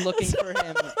I have been looking for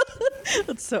him.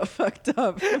 That's so fucked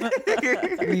up.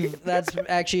 That's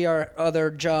actually our other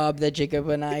job that Jacob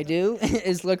and I do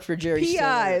is look for Jerry PI.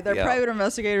 Stiller. They're Yeah. private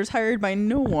investigators hired by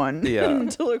no one Yeah.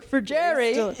 to look for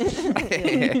Jerry.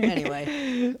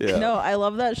 Anyway, yeah. No, I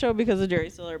love that show because of Jerry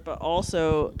Stiller, but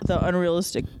also the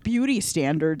unrealistic beauty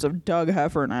standards of Doug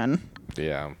Heffernan.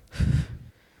 Yeah.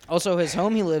 also his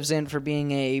home he lives in for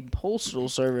being a postal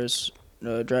service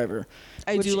driver.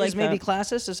 I Which do like is maybe that.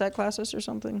 classist. Is that classist or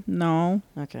something? No,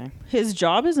 Okay. his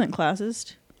job isn't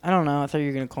classist. I don't know. I thought you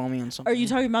were gonna call me on something. Are you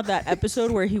talking about that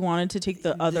episode where he wanted to take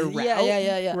the other route?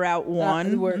 Yeah. Route 1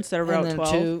 instead of Route and then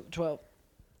 12? 12.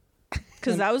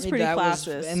 Because that was pretty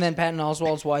classist. And then Patton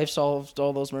Oswalt's wife solved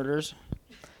all those murders.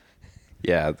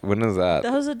 Yeah. When is that?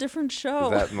 that was a different show.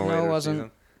 Is that in the No, it later wasn't.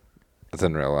 season? It's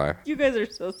in real life. You guys are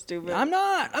so stupid. I'm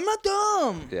not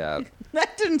dumb. Yeah. I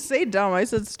didn't say dumb. I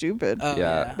said stupid. Oh,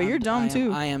 Yeah. But you're dumb,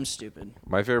 too. I am stupid.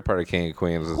 My favorite part of King of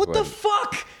Queens is What when the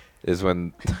fuck? is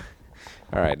when.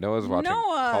 All right, Noah's watching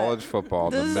Noah, college football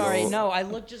in the this is- middle Sorry, no. I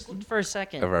just looked for a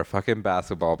second. of our fucking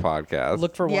basketball podcast.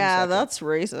 Look for 1 yeah, second. that's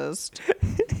racist.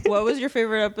 What was your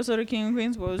favorite episode of King of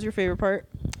Queens? What was your favorite part?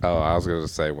 Oh, I was going to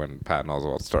say when Patton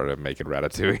Oswalt started making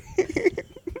Ratatouille.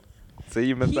 See,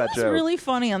 you missed He that was joke. really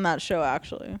funny on that show,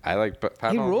 actually. I like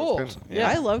Patton He Oswalt's ruled. good. Yeah.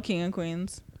 I love King of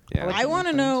Queens. Yeah. I want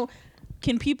to know,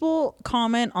 can people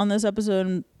comment on this episode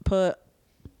and put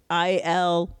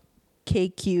ILKQ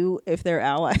if they're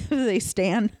allies, if they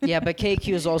stand? Yeah, but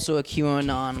KQ is also a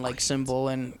QAnon like symbol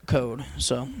and code.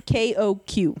 So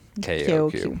KOQ.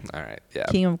 KOQ. All right. Yeah.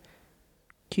 King of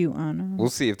QAnon. We'll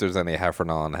see if there's any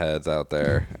Heffernan heads out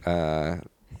there.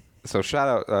 So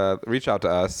shout out, reach out to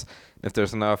us. If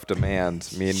there's enough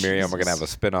demand, me and Miriam are going to have a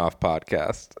spin-off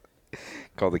podcast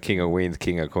called The King of Queens,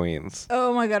 King of Queens.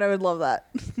 Oh my god, I would love that.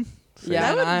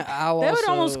 yeah, That would- I'll That also, would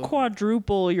almost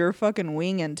quadruple your fucking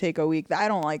wing and take a week. I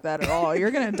don't like that at all. You're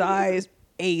gonna die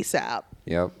ASAP.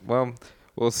 Yep. Well,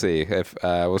 we'll see. If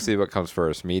we'll see what comes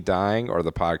first, me dying or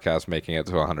the podcast making it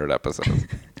to 100 episodes.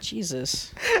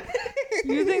 Jesus.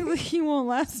 You think that he won't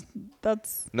last?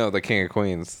 That's No, the King of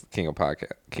Queens, King of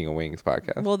Wings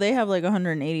podcast. well, they have like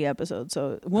 180 episodes,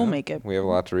 so we'll make it. We have a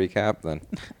lot to recap then.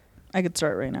 I could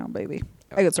start right now, baby.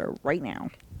 I could start right now.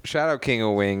 Shout out King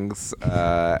of Wings,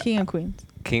 King of Queens.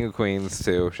 King of Queens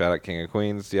too. Shout out King of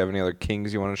Queens. Do you have any other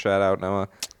kings you want to shout out, Noah?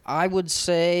 I would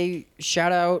say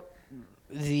shout out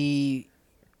the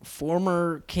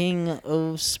former king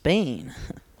of Spain.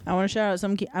 I want to shout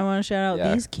out I want to shout out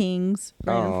Yeah. these kings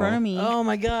right in front of me. Oh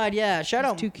my God! Yeah, shout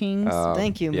out. Two kings.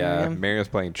 Thank you, Yeah, Miriam. Miriam's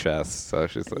playing chess, so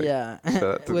she's like, Yeah, shout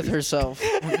out to with these- herself.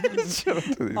 shout out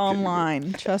to these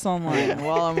Online, chess online.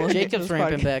 While I'm listening to Jacob's this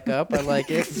ramping podcast. back up. I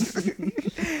like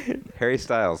it. Harry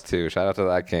Styles too. Shout out to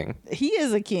that king. He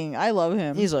is a king. I love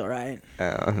him. He's all right.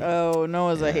 Oh,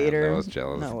 Noah's a hater. Noah's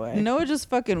jealous. No way. Noah just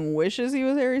fucking wishes he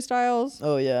was Harry Styles.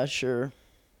 Oh yeah, sure.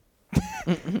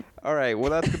 All right, well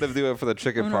that's gonna do it for the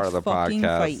chicken I'm part gonna of the fucking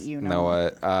podcast. fight you,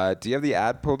 Noah. Noah, do you have the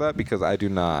ad pulled up? Because I do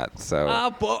not. So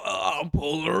I'll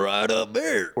pull it right up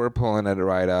here. we're pulling it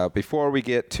right up. Before we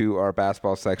get to our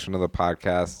basketball section of the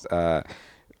podcast,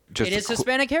 just It is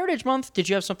Hispanic Heritage Month. Did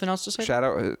you have something else to say? shout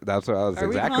out. That's what I was Are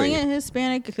we exactly. calling it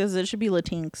Hispanic? Because it should be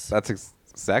Latinx. That's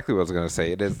exactly what I was gonna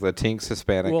say. It is Latinx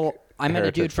Hispanic. Well, I met a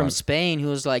Heritage dude from Month. Spain who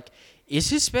was like, "Is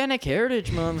Hispanic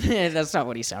Heritage Month?" That's not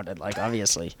what he sounded like,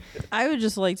 obviously. I would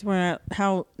just like to point out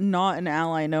how not an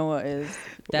ally Noah is.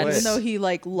 That's- Even though he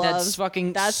like loves. That's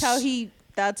fucking. That's how he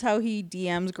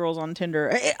DMs girls on Tinder.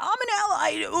 Hey, I'm an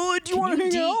ally. Oh, do you want to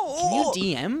hang out? Can you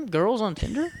DM girls on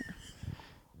Tinder?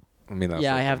 I mean, that's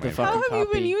Yeah, what I have I the mean. fucking How have you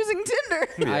been copy. using Tinder?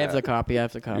 I have the copy. I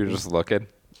have the copy. You're just looking.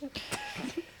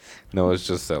 No, it's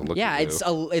just looking. yeah,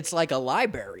 it's like a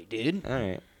library, dude. All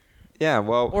right. Yeah,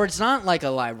 well, Or it's not like a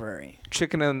library.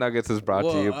 Chicken and Nuggets is brought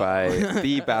to you Whoa. by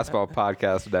the Basketball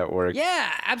Podcast Network.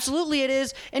 Yeah, absolutely it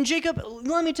is. And Jacob,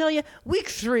 let me tell you, week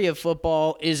 3 of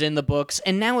football is in the books,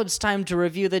 and now it's time to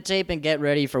review the tape and get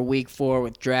ready for week 4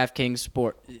 with DraftKings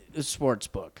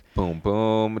Sportsbook. Boom,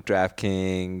 boom,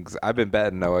 DraftKings. I've been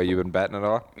betting, Noah. You been betting at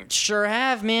all? Sure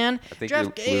have, man. I think you're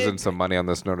losing some money on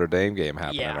this Notre Dame game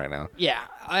happening right now. Yeah,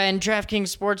 and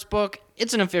DraftKings Sportsbook,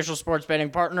 it's an official sports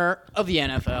betting partner of the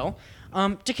NFL.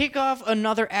 To kick off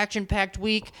another action-packed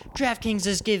week, DraftKings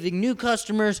is giving new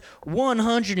customers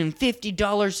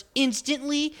 $150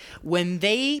 instantly when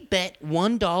they bet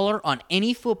 $1 on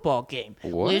any football game.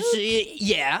 What?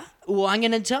 Yeah. Well, I'm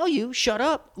going to tell you, shut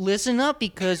up, listen up,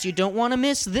 because you don't want to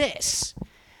miss this.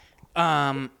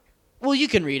 Well, you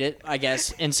can read it, I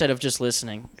guess, instead of just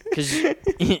listening, because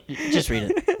just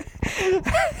read it.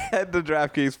 Head to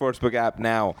DraftKings Sportsbook app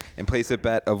now and place a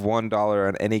bet of $1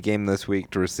 on any game this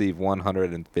week to receive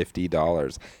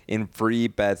 $150 in free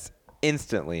bets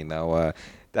instantly, Noah.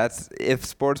 That's if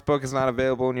Sportsbook is not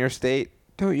available in your state,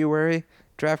 don't you worry.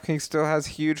 DraftKings still has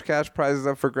huge cash prizes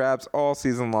up for grabs all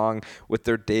season long with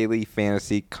their daily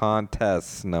fantasy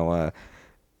contests, Noah.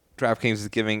 DraftKings is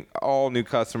giving all new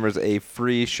customers a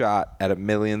free shot at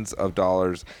millions of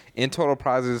dollars in total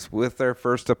prizes with their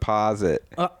first deposit.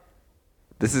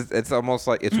 It's almost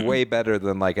like it's way better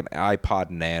than like an iPod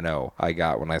Nano I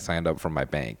got when I signed up for my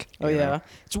bank. Oh you know? yeah,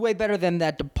 it's way better than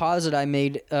that deposit I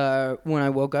made when I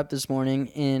woke up this morning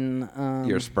in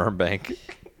Your sperm bank.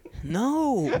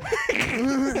 No,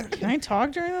 Can I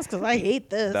talk during this? Because I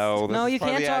hate this. No, this no, is you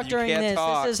part of can't the ad. talk You during can't this.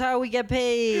 talk. This is how we get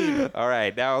paid. All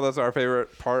right, now that's our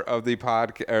favorite part of the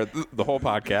podcast, or the whole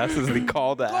podcast, is the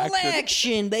call to Call action.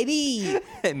 action, baby.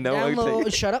 No,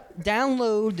 Download, shut up.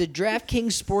 Download the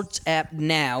DraftKings Sports app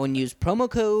now and use promo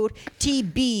code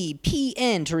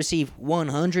TBPN to receive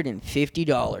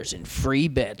 $150 in free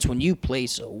bets when you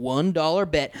place a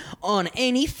 $1 bet on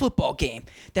any football game.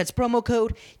 That's promo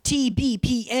code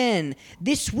TBPN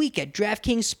this week at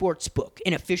DraftKings Sportsbook,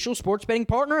 an official sports betting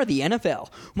partner of the NFL.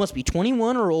 Must be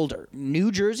 21 or older. New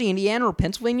Jersey, Indiana, or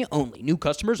Pennsylvania only. New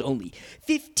customers only.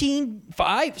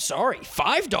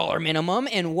 $5 minimum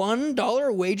and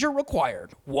 $1 wager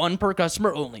required. One per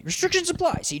customer only. Restrictions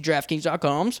apply. See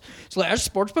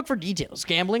DraftKings.com/sportsbook for details.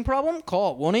 Gambling problem?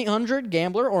 Call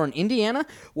 1-800-GAMBLER or in Indiana,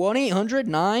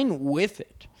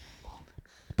 1-800-9-WITH-IT.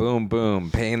 Boom,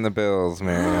 boom, paying the bills,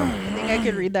 Miriam. I think I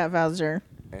could read that faster.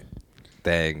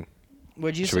 Dang.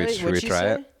 What'd you Should say? we What'd you try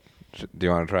say? it? Do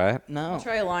you want to try it? No.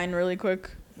 Try a line really quick.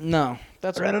 No.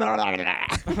 That's right.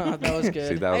 That was good.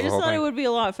 See, that was I the just whole thought thing. it would be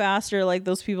a lot faster, like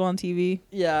those people on TV.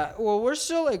 Yeah, well, we're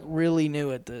still like really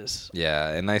new at this. Yeah,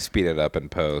 and I speed it up in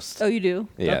post. Oh, you do?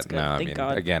 Yeah, That's good. no, I Thank mean,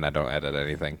 God. again, I don't edit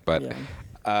anything. But, Yeah.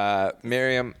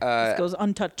 Miriam, This goes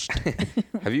untouched.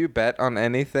 have you bet on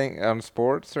anything, on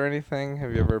sports or anything?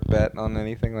 Have you ever bet on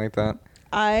anything like that?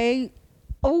 I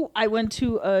went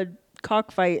to a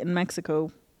cockfight in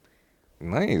Mexico,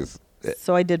 Nice.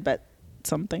 so I did bet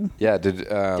something. Yeah,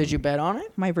 Did you bet on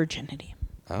it? My virginity.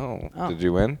 Oh, Oh. did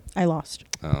you win? I lost.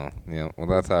 Oh, yeah. Well,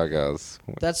 that's how it goes.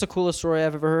 That's the coolest story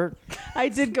I've ever heard. I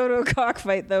did go to a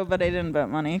cockfight though, but I didn't bet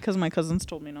money because my cousins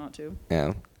told me not to.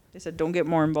 Yeah. They said don't get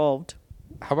more involved.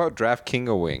 How about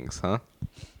DraftKings wings, huh?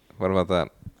 What about that?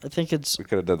 I think it's We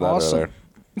could have did that awesome.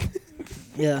 earlier.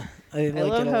 Yeah, I I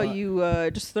love how you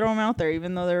just throw them out there,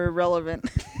 even though they're irrelevant.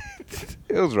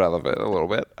 It was relevant a little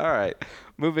bit. All right.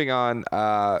 Moving on.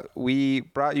 We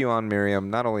brought you on, Miriam,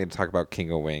 not only to talk about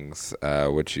King of Wings,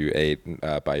 which you ate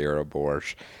by your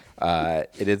borscht.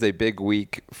 It is a big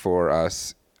week for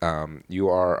us. You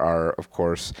are our, of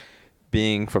course,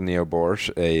 being from the Oborsh,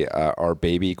 our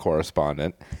baby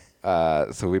correspondent.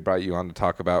 So we brought you on to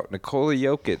talk about Nikola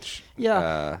Jokic.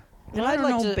 Yeah. And I I'd don't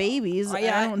like know to, babies. I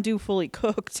don't do fully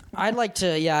cooked. I'd like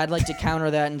to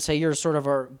counter that and say you're sort of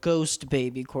our ghost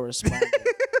baby correspondent.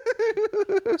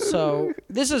 So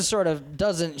this is sort of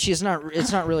it's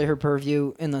not really her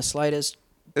purview in the slightest.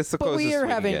 It's the But closest we are we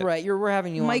can having get. we're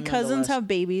having you My on cousins nonetheless. have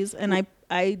babies, and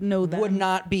I know them. Would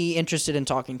not be interested in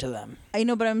talking to them. I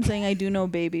know, but I'm saying I do know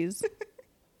babies.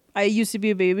 I used to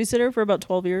be a babysitter for about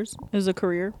 12 years as a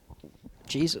career.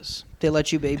 Jesus. They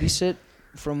let you babysit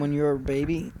from when you were a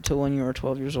baby till when you were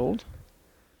 12 years old?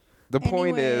 The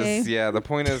point is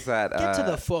that Get to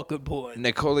the fucking point.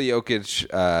 Nikola Jokic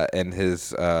and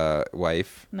his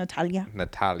wife Natalia.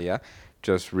 Natalia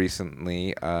just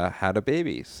recently had a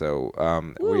baby. So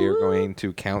we are going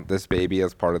to count this baby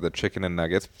as part of the Chicken and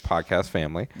Nuggets podcast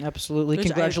family. Absolutely. Which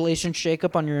Congratulations,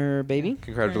 Jacob, on your baby.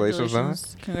 Congratulations on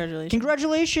it. Congratulations.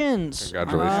 Congratulations.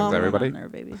 Congratulations, everybody. On their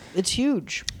baby. It's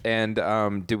huge. And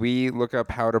do we look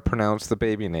up how to pronounce the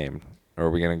baby name? Or are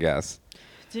we going to guess?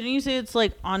 Didn't you say it's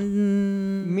like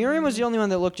on? Miriam was the only one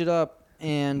that looked it up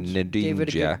and gave it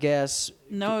a Nadinja. good guess.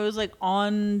 No, it was like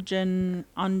Anjani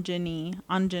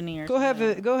or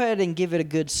Go ahead and give it a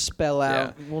good spell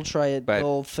out. Yeah. We'll try it But the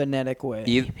old phonetic way.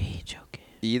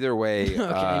 Either way.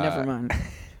 Okay, never mind.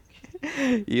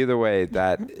 Either way,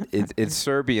 that it's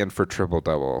Serbian for triple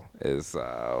double is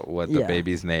what the Yeah.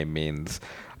 baby's name means.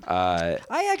 I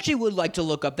actually would like to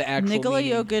look up the actual Nikola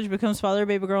meaning. Jokic becomes father of a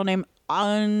baby girl named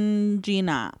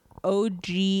Anjina.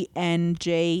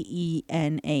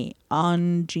 Ognjena.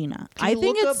 Anjina. Can you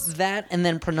look up that and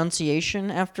then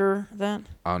pronunciation after that?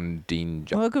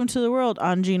 Ondinja. Welcome to the world,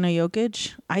 Anjina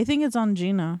Jokic. I think it's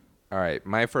Anjina. All right,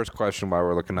 my first question while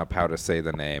we're looking up how to say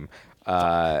the name.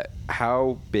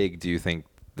 How big do you think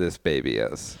this baby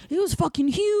is? It was fucking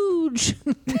huge.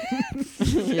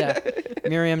 Yeah.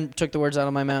 Miriam took the words out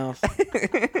of my mouth.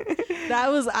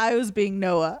 I was being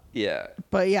Noah. Yeah.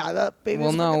 But yeah, that baby.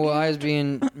 Well, no, I was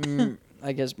being,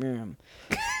 I guess, Miriam.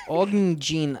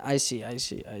 Ognjin, I see.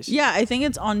 Yeah, I think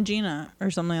it's Anjina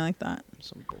or something like that.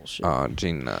 Some bullshit.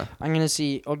 Gina. I'm going to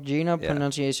see Ognjina Yeah.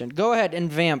 pronunciation. Go ahead and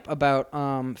vamp about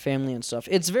family and stuff.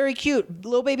 It's very cute.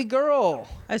 Little baby girl.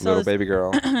 I saw Little this, baby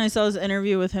girl. I saw this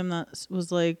interview with him that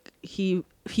was like he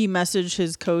messaged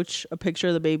his coach a picture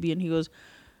of the baby and he goes,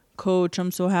 "Coach,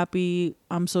 I'm so happy.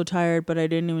 I'm so tired, but I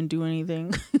didn't even do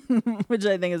anything," which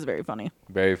I think is very funny.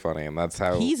 Very funny, and that's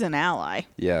how. He's an ally.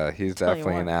 Yeah, he's Tell you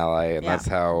definitely what. an ally, and Yeah. that's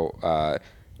how.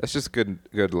 It's just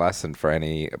good lesson for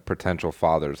any potential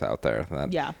fathers out there.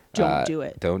 That, Yeah, don't do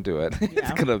it. Don't do it. It's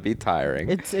Yeah. gonna be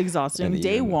tiring. It's exhausting. And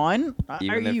Day even- one? Are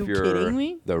Even if you you're kidding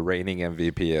me? the reigning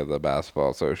MVP of the Basketball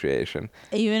Association.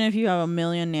 Even if you have a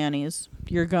million nannies,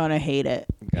 you're gonna hate it.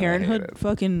 Gonna Parenthood hate it.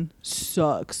 fucking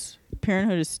sucks.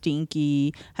 Parenthood is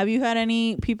stinky. Have you had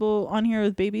any people on here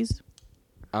with babies?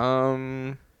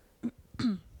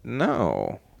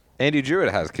 No. Andy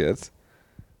Jewett has kids.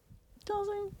 Does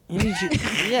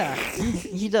Yeah,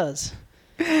 he does.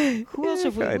 Who else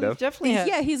have we? Kind We've of. definitely had.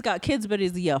 Yeah, he's got kids, but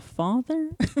is he a father?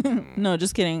 No,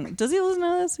 just kidding. Does he listen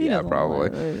to this? He Yeah, doesn't. probably.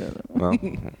 Well,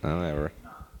 whatever.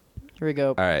 Here we go.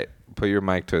 All right, put your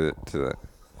mic to the.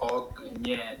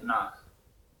 Ognjena.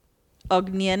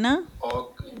 Ognjena?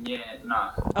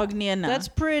 Ognjena. Ognjena. That's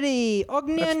pretty.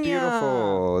 Ognjena. That's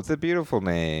beautiful. It's a beautiful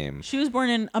name. She was born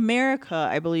in America,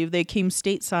 I believe. They came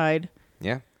stateside.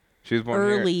 Yeah, she was born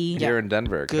Early. here in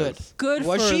Denver. 'cause- Good. Good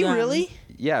Was for she them. really?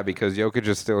 Yeah, because Jokic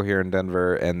is still here in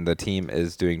Denver, and the team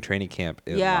is doing training camp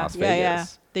in Las Vegas. Yeah.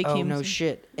 They Oh came. no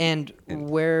shit! And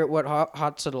what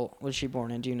hospital was she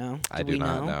born in? Do you know? I do we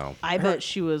not know. I bet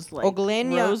she was like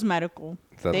Oglania- Rose Medical.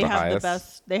 Is that They the have highest? the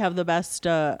best. They have the best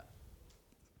Sir-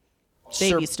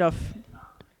 baby stuff.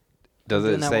 Does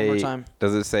doing it that one more say? time.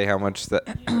 Does it say how much that,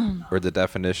 or the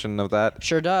definition of that?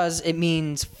 Sure does. It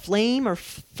means flame or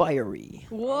fiery.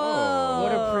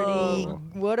 Whoa!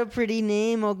 What a pretty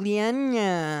name,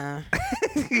 Ogliana.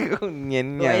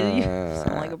 Why do you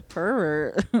sound like a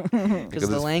pervert? Because the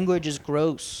it's- language is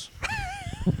gross.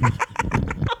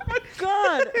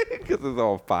 God, Because it's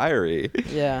all fiery.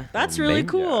 Yeah. that's really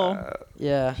cool.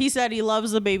 Yeah. He said he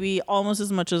loves the baby almost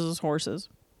as much as his horses.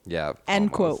 Yeah.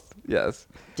 End almost. Yes.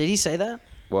 Did he say that?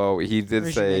 Well, he Or did did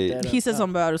you say make that He up? said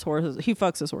something about his horses. He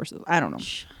fucks his horses. I don't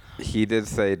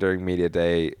know. during media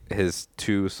day his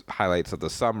two highlights of the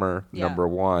summer. Yeah. Number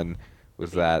one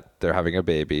was that they're having a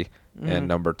baby, and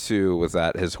number 2 was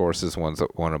that his horses won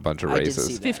a bunch of I did races.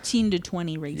 see that. 15 to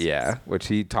 20 races. Yeah, which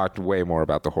he talked way more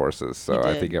about the horses. So He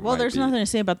I did. think it well, might there's be, nothing to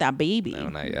say about that baby. No,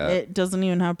 not yet. It doesn't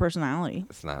even have personality.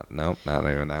 It's not. Nope, not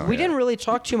even that. We didn't really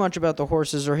talk too much about the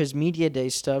horses or his media day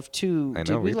stuff, too. I know.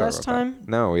 Did we talked last about that. time?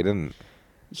 No, we didn't.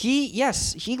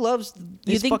 He loves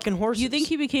his fucking horses. You think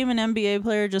he became an NBA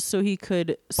player just so he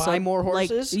could buy more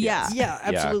horses? yeah. Yeah,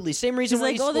 absolutely. Same reason He's why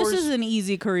like, he oh, scores. this is an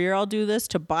easy career. I'll do this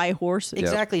to buy horses. Yep.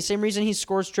 Exactly. Same reason he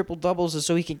scores triple doubles is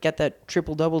so he can get that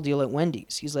triple double deal at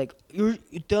Wendy's. He's like, you're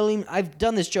telling. I've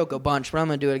done this joke a bunch, but I'm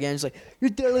gonna do it again. He's like, you're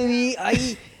telling me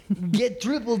I get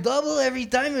triple double every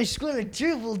time I score a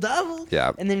triple double.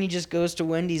 Yeah. And then he just goes to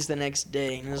Wendy's the next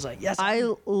day and is like, yes, I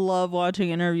love watching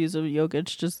interviews of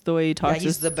Jokic, just the way he yeah, talks.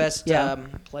 he's the best Yeah.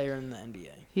 player in the NBA.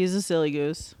 He's a silly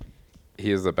goose.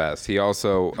 He is the best. He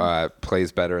also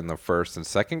plays better in the first and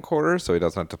second quarters, so he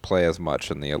doesn't have to play as much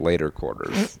in the later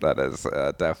quarters. That is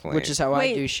definitely. Which is how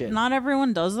I do shit. Not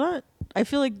everyone does that. I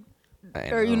feel like. I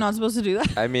Are you know. not supposed to do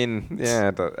that? I mean,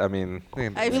 yeah. I mean,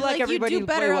 I feel like like everybody you to do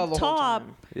play better well up the whole top,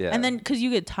 time. Yeah. and then because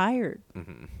you get tired.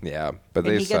 yeah. But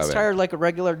And they he gets sub tired like a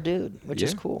regular dude, which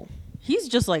is Yeah. cool. He's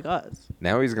just like us.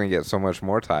 Now he's gonna get so much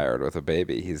more tired with a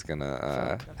baby. He's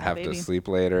gonna have to baby. sleep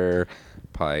later.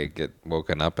 Probably get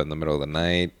woken up in the middle of the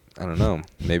night. I don't know.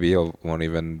 Maybe he won't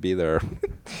even be there.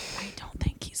 I don't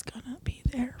think he's gonna be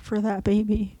there for that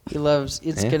baby. He loves.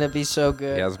 It's Yeah. gonna be so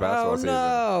good. He has basketball oh season.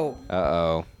 no!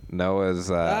 Uh-oh. Noah's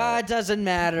It doesn't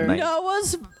matter. Nice.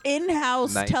 Noah's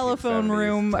in-house 1970s telephone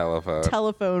room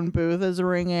telephone. booth is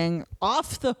ringing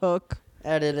off the hook.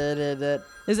 Edit.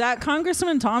 Is that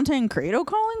Congressman Tom Tancredo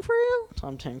calling for you?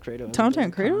 Tom Tancredo. Tom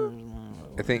Tancredo?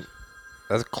 I think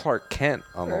that's Clark Kent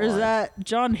on the Or is line. that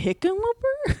John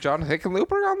Hickenlooper? John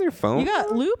Hickenlooper on your phone? You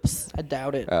got loops? I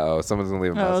doubt it. Oh, someone's gonna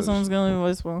leave a Oh, message. someone's gonna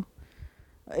leave a voicemail.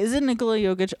 Is it Nikola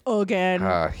Jokic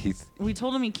again? He's We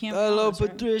told him he can't. be Hello, on this, right?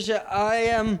 Patricia. I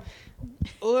am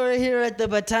over here at the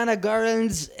Botanic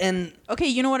Gardens, and Okay,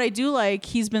 you know what I do like?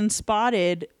 He's been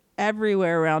spotted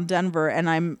everywhere around Denver, and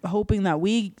I'm hoping that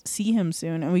we see him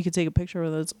soon and we could take a picture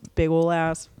with his big ol'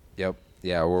 ass. Yep.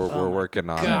 Yeah, we're working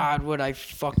on it. God, would I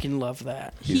fucking love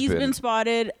that. He's been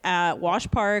spotted at Wash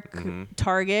Park,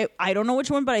 Target. I don't know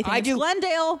which one, but I think I it's do.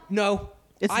 Glendale. No.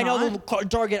 It's I know not? the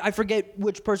Target. I forget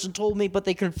which person told me, but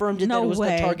they confirmed it No that it was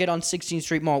way. the Target on 16th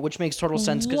Street Mall, which makes total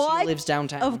sense because What? he lives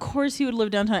downtown. Of course he would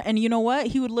live downtown. And you know what?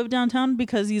 He would live downtown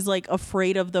because he's like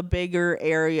afraid of the bigger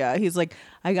area. He's like,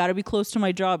 I got to be close to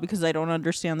my job because I don't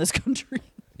understand this country.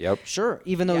 Yep. Sure,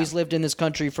 even though Yeah. he's lived in this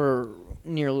country for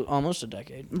nearly almost a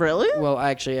decade. Really? Well,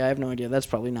 actually, I have no idea. That's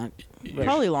probably not.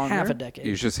 Probably longer. Half a decade.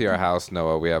 You should see our house,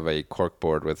 Noah. We have a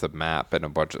corkboard with a map and a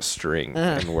bunch of string,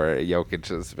 and where Jokic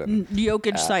has been.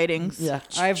 Jokic sightings. Yeah,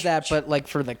 I have that, but like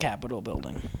for the Capitol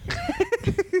building.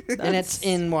 And it's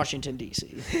in Washington,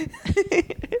 D.C.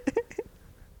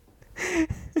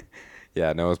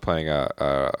 Yeah, Noah's playing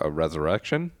a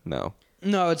resurrection. No,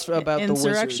 No, it's about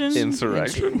Insurrection? the wizards.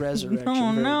 Insurrection. Resurrection. Oh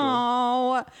very good.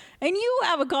 no! And you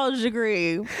have a college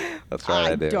degree. that's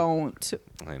right. I do. Don't.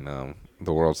 I know.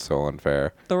 The world's so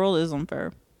unfair. The world is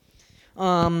unfair.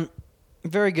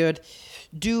 Very good.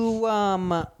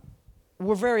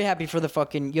 We're very happy for the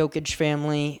fucking Jokic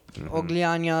family.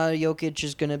 Ogliana Jokic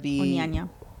is gonna be.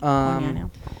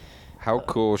 How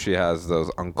cool she has those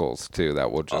uncles too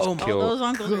that will just Oh my- kill. Oh, those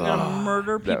uncles are gonna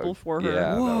murder that people would- for her.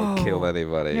 Yeah, that would kill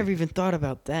anybody. I never even thought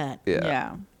about that. yeah.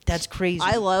 Yeah. That's crazy.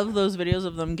 I love those videos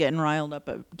of them getting riled up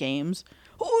at games.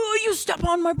 Oh, you step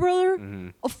on my brother?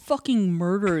 I'll fucking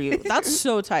murder you. That's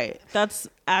so tight. That's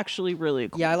actually really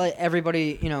cool. Yeah, I like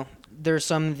everybody. There's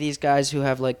some of these guys who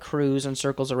have like crews and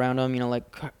circles around them. Like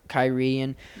Kyrie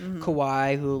and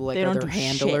Kawhi, who like They are don't their do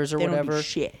handlers shit. or They don't do whatever.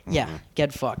 shit. Yeah,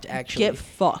 get fucked. Actually, Get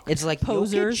fucked. It's like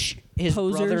Posers, Jokic, his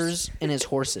posers. brothers, and his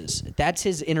horses. That's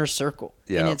his inner circle,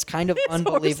 Yeah. and it's kind of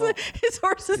unbelievable. His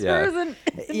horses Yeah. were in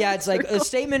Yeah, it's like a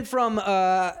statement from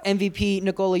MVP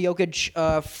Nikola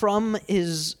Jokic from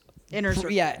his Inner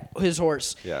circle. Yeah, his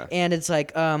horse. Yeah. And it's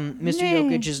like Mr. Nay.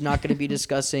 Jokic is not going to be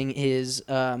discussing his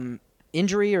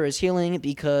injury or his healing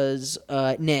because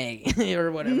nay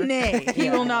or whatever. Nay. He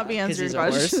Yeah. will not be 'Cause answering he's a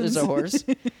horse. questions. It's a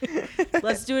horse.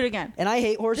 Let's do it again. And I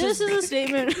hate horses. This is a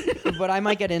statement. but I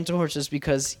might get into horses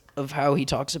because of how he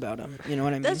talks about them. You know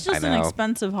what I mean? That's just I an know.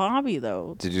 expensive hobby,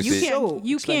 though. Did you see- Can't, So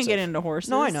you can't expensive. get into horses.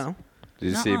 No, I know. Did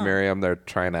you see Nuh-uh. Miriam? They're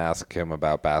trying to ask him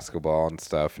about basketball and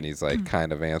stuff, and he's Hmm. like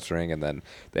kind of answering, and then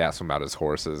they ask him about his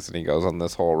horses, and he goes on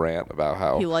this whole rant about He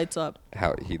how lights up.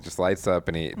 he just lights up,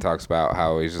 and he talks about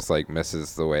how he just like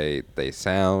misses the way they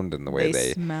sound and the way They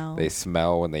they smell. they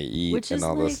smell when they eat Which and is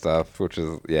all like- this stuff, which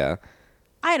is yeah.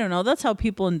 I don't know. That's how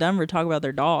people in Denver talk about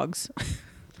their dogs.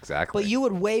 Exactly. But you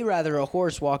would way rather a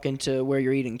horse walk into where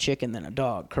you're eating chicken than a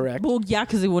dog, correct? Well, yeah,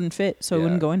 because it wouldn't fit, so it Yeah.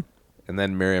 wouldn't go in. And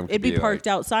then Miriam could It'd be parked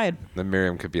outside. Then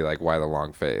Miriam could be like, why the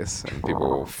long face? And people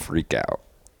will freak out.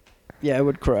 Yeah, it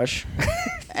would crush.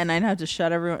 And I'd have to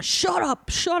shut everyone. Shut up!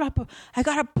 I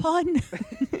got a pun.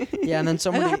 Yeah, and then I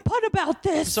somebody got a pun about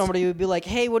this. somebody would be like,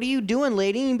 "Hey, what are you doing,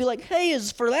 lady?" And you'd be like, "Hey,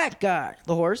 is for that guy,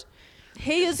 the horse."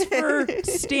 Hay is for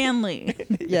Stanley.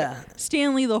 Yeah,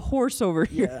 Stanley the horse over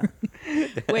here. yeah.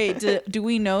 Wait, do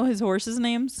we know his horses'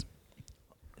 names?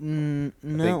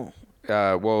 No.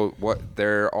 Well, what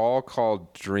they're all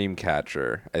called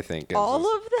Dreamcatcher, I think. All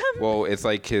of them? Well, it's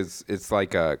like it's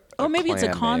like a Oh, maybe it's a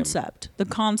clan name. concept. The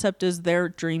concept is they're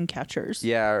dream catchers.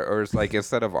 Yeah, or it's like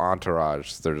instead of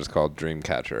Entourage, they're just called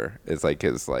Dreamcatcher. It's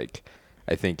like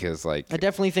I think his like I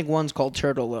definitely think one's called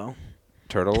Turtle though.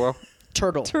 Turtle Will.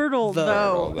 Turtle. Turtle, The-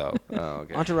 though. Turtle though. Oh,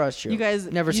 okay. Entourage show. You guys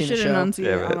never you seen the should show. enunciate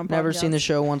Yeah, on a Never seen the podcast.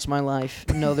 show once in my life.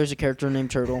 No, there's a character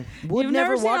named Turtle. Would You've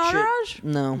never never seen watch Entourage? it.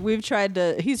 No.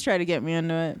 He's tried to get me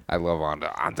into it. I love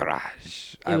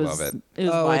Entourage. I was, love it. It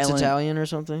was Oh, violent. it's Italian or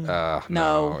something. No,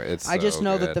 No. it's. I just so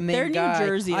know good. that the main They're New guy.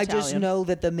 Jersey I just Italian. know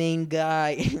that the main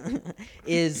guy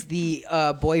is the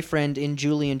boyfriend in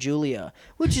Julie and Julia,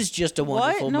 which is just a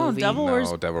wonderful What? No, movie. Devil No,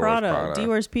 Wears Devil Wears Prada. Prada. D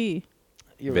Wears P.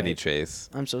 You're Vinny right. Chase.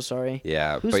 I'm so sorry.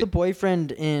 Yeah, Who's but the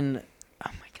boyfriend in? Oh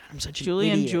my god, I'm such an Julie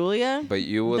and idiot. Julia. but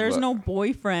you would. There's no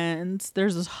boyfriends.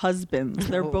 There's husbands.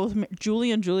 They're Oh. both.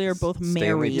 Julie and Julia are both Stanley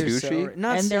married. You're Tucci? so right.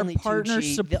 Not And their Stanley partners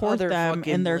Tucci, support the other them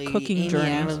fucking in their lady, cooking Amy journeys.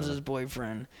 Adams'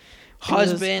 boyfriend, It was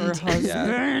husband. her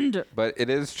husband. But it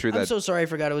is true I'm that. so sorry. I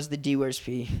forgot it was the D Wears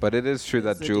P. But it is true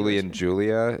that the Julie Jewish and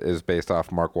Julia is based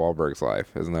off Mark Wahlberg's life,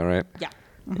 isn't that right? Yeah.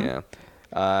 Yeah.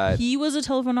 He was a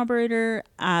telephone operator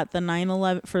at the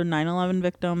 9/11 for 9/11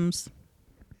 victims,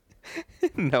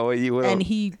 No, you will. and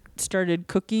he started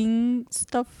cooking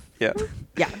stuff. Yeah.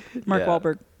 Yeah, Mark Yeah.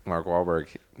 Wahlberg. Mark Wahlberg.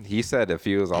 He said if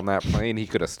he was on that plane, he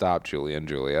could have stopped Julie and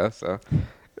Julia. So,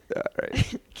 yeah,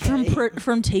 right.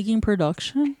 From taking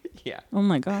production. Yeah. Oh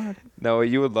my god. No,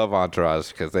 you would love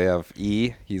Entourage because they have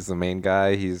E. He's the main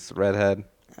guy. He's redhead.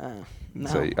 No,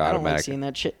 So you I don't like automatic- seeing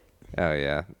that shit. Oh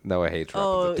yeah. Noah hates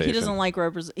Oh, representation. he doesn't like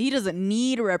He doesn't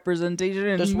need representation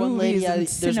in There's one movies lady. and There's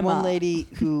cinema. one lady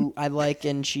who I like,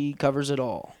 and she covers it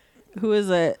all. Who is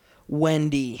it?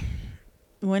 Wendy.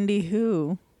 Wendy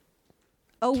who?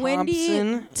 Oh, Wendy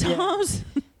Thompson? Yeah. Thompson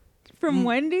from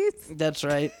Wendy's. That's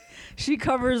right. She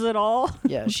covers it all.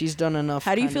 Yeah, she's done enough.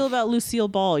 How do you kind feel of- about Lucille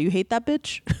Ball? You hate that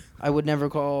bitch? I would never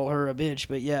call her a bitch,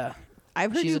 but yeah.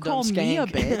 I've heard She's you a dumb call me a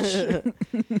skank.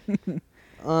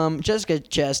 bitch. Jessica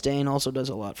Chastain also does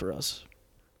a lot for us.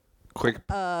 quick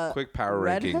power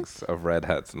redheads? rankings of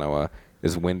redheads. Noah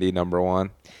is Wendy number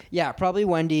one. Yeah, probably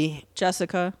Wendy.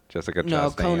 Jessica. Jessica No,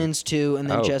 Chastain. Conan's 2, and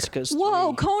then Oh, okay. Jessica's 3.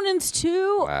 Whoa, Conan's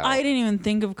too? Wow. I didn't even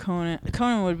think of Conan.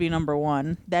 Conan would be number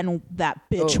one. Then that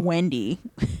bitch Oh. Wendy.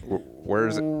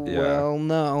 Where's yeah? Well,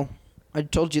 no. I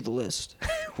told you the list.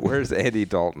 Where's Andy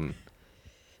Dalton?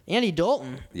 Andy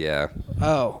Dalton. Yeah,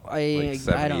 Oh, Like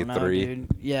I don't know, 73. dude.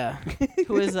 Yeah.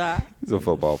 Who is that? he's a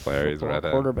football player. He's a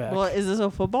redhead. Quarterback. Well, is this a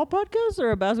football podcast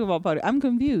or a basketball podcast? I'm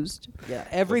confused. Yeah,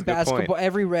 every That's a good point.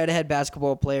 every redhead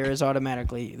basketball player is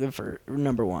automatically the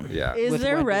number one. Yeah. Is With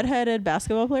there Wendy. redheaded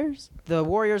basketball players? The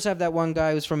Warriors have that one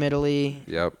guy who's from Italy,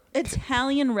 Yep.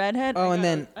 Italian redhead. Oh, and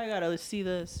then- I gotta see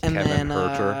this. and Kevin then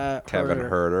Herter. Kevin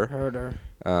Herter. Herter.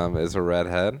 Is a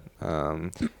redhead.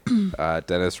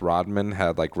 Dennis Rodman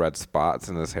had like red spots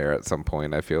in his hair at some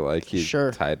point. I feel like he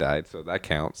Sure. tie-dyed, so that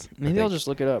counts. I Maybe I'll think. just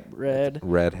look it up. Red.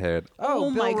 redhead. Oh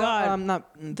my God. I'm not.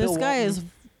 This Bill guy Walton. is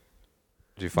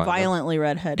Did you find him? violently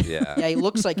redhead. Yeah. Yeah, he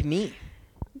looks like me.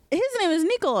 His name is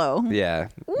Nicolo. Yeah.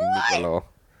 What? Nicolo.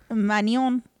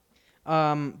 Magnon.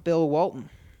 Bill Walton.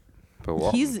 But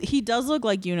Walton. He does look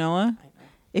like you, Noah.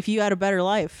 If you had a better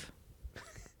life.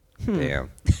 Damn.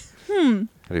 How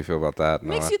do you feel about that,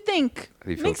 Noah? Makes you think. How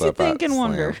do you feel Makes you about that think and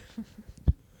wonder. slam?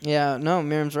 Yeah, no,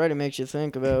 Miriam's right. It makes you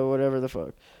think about whatever the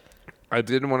fuck. I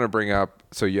did want to bring up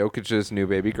Jokic's new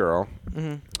baby girl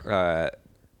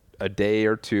a day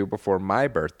or two before my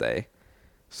birthday.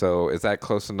 So is that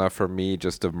close enough for me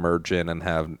just to merge in and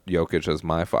have Jokic as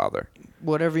my father?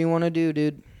 Whatever you want to do,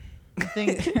 dude. I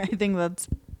think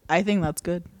that's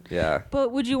good. Yeah.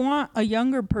 But would you want a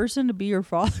younger person to be your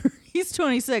father? He's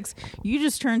 26. You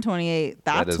just turned 28.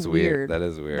 That's That is weird. That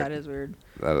is weird. That is weird.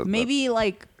 That is, Maybe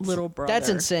like little brother. That's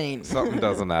insane. something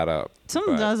doesn't add up.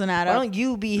 Something but- doesn't add Why up. don't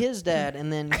you be his dad,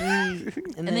 and then he,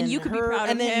 and then you could be her, proud of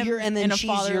and then him you're, and in then a she's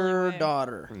fatherly your way.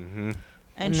 daughter. Mm-hmm.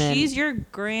 And then- she's your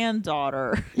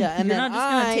granddaughter. Yeah, and you're then not just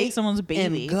gonna I take someone's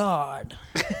baby. am God.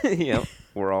 Yep.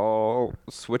 We're all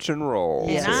switch and roll.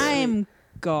 And I'm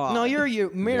God. No, you're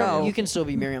Miriam. No. You can still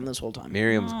be Miriam this whole time.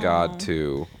 Miriam's God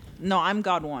too. No, I'm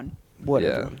God 1.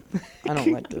 Whatever. I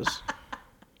don't like this.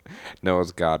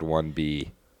 Noah's God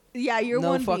 1B. Yeah, you're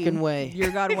No 1B. fucking way.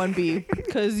 You're God 1B.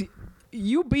 Because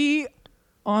you be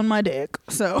on my dick.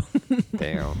 So.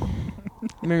 Damn.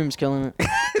 Miriam's killing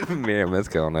it. Miriam is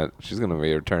killing it. She's gonna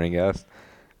be a returning guest.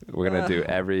 We're gonna do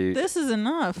every. This is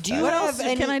enough. Do you what have else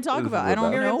any- can I talk This is about? I don't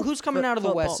about- know. Miriam, who's coming out of the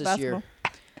Football, West this year?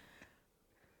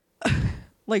 basketball.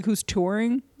 Like who's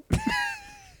touring?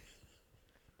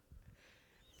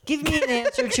 Give me an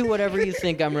answer to whatever you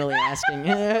think I'm really asking.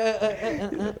 Coming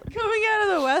out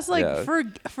of the West, like Yeah.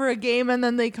 for a game, and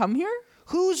then they come here.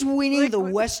 Who's winning the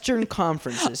Western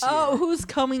Conference this year? Oh, who's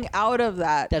coming out of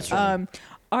that? That's right.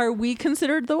 Are we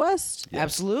considered the West?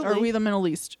 Absolutely. Are we the Middle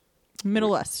East?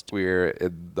 Middle West. We're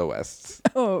in the West.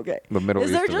 Oh, okay. The Middle Is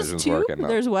East there division's just two? working.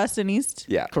 There's West and East,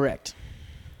 Yeah. Correct.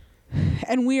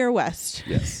 and we are West.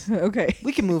 Yes. Okay.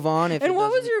 We can move on if. And it what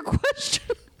was doesn't- your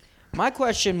question? My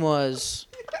question was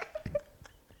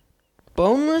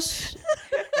boneless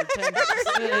or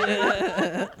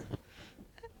tenders?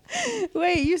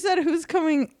 Wait, you said who's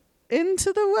coming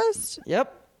into the West?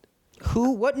 Yep.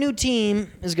 What new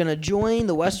team is going to join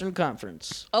the Western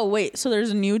Conference? Oh, wait. So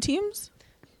there's new teams?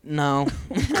 No.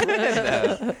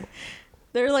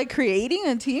 They're like creating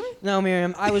a team? No,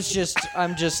 Miriam. I'm just,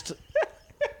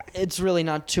 it's really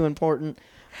not too important.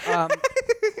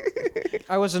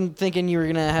 I wasn't thinking you were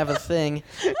going to have a thing.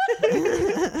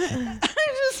 I'm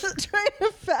just trying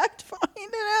to fact find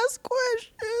and ask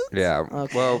questions. Yeah.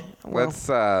 Okay. Well, Well.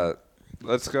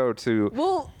 let's go to.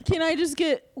 Well, can I just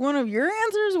get one of your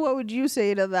answers? What would you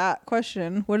say to that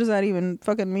question? What does that even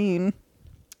fucking mean?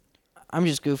 I'm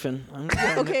just goofing.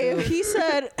 Okay, if he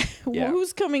said Yeah.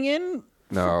 who's coming in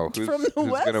No, who's, from the who's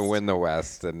West? gonna win the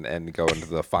West and go into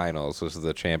the finals, which is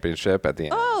the championship at the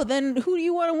end. Oh, then who do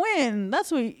you want to win?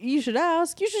 That's what you should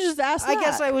ask. You should just ask I that.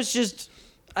 guess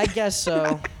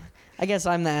so. I guess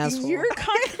I'm the asshole. You're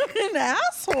kind of an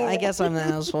asshole. I guess I'm the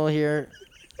asshole here.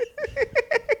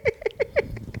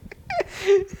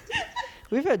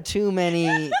 We've had too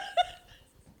many.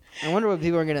 I wonder what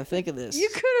people are gonna think of this. You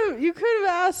could have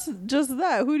asked just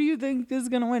that. Who do you think is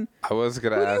gonna win? I was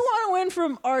gonna Who do ask. you want to win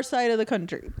from our side of the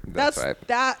country? That's right.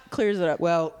 That clears it up.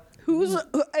 Well, Who's on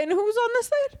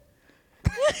this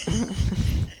side?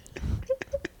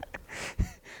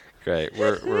 Great.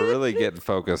 We're really getting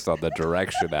focused on the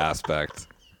direction aspect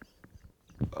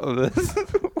of this.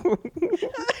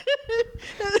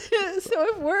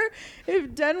 So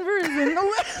if Denver is in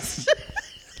the West,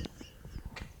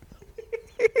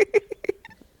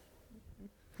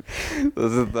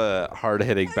 This is the hard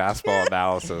hitting basketball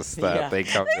analysis that Yeah. they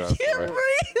come to us can't for.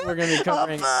 breathe. we're gonna be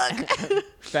covering Oh,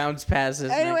 bounce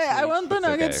passes. Anyway, next I week. want the That's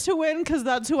Nuggets okay. to win because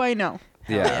that's who I know,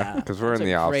 Yeah, yeah. because we're That's in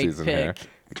the a off great season here.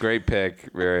 pick. Great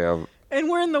pick, Miriam. and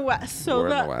we're in the West, so We're in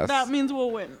the that West. that means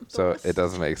we'll win. The So West. it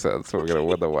doesn't make sense. So we're gonna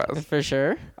win the West. For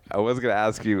sure. I was gonna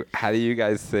ask you, how do you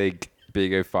guys think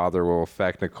being a father will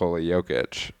affect Nikola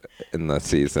Jokic in the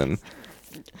season?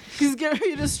 He's gonna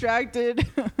be distracted.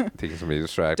 Think he's gonna be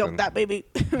distracted. Dump that baby.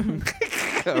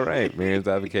 All right, Miriam's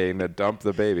advocating to dump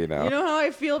the baby now. You know how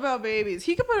I feel about babies.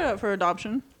 He could put it up for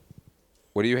adoption.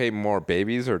 What do you hate more,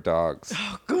 babies or dogs?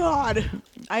 God,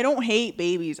 I don't hate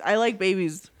babies. I like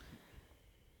babies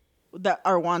that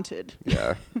are wanted.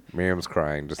 Yeah, Miriam's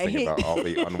crying just I thinking hate- about all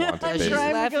the unwanted I'm babies.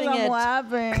 trying- crying because laughing I'm at-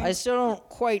 laughing. I still don't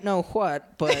quite know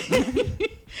what, but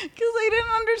Because I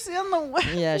didn't understand the West.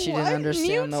 yeah, she didn't What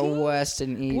understand new the teams- West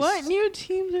and East. What new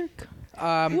teams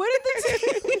are? What did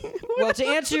the team? Well, to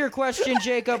answer your question,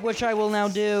 Jacob, which I will now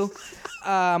do,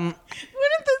 Wouldn't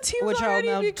the teams Which I'll already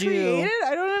now be do. created?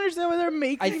 I don't understand why they're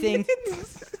making. I think it.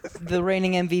 the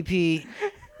reigning MVP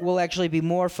will actually be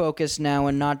more focused now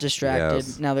and not distracted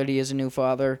Yes. now that he is a new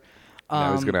father.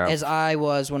 Now he's gonna have- As I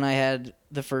was when I had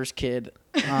the first kid,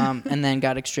 and then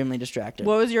got extremely distracted.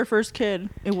 What was your first kid?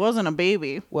 It wasn't a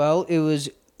baby. Well, it was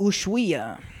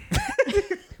Ushuia.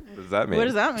 What does that mean? What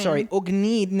does that mean? Sorry,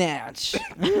 Ognid Nats.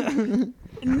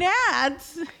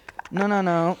 Nats.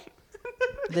 No.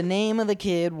 The name of the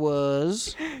kid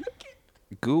was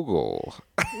Google.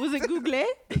 Was it Google?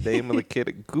 The name of the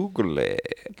kid, Google it.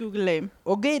 Google.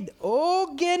 Ogen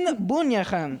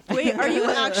Bunyahan. Wait, are you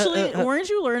actually? Weren't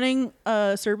you learning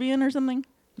Serbian or something?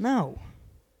 No.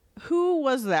 Who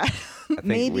was that? I think we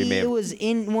Maybe may it have- was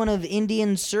in one of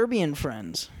Indian's Serbian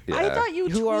friends Yeah. I thought you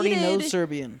who already tweeted- knows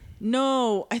Serbian.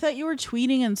 No, I thought you were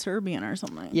tweeting in Serbian or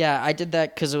something. Yeah, I did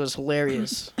that because it was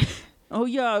hilarious. Oh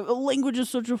yeah, language is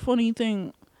such a funny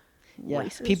thing. Yeah,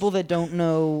 Racist. people that don't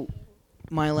know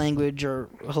my language are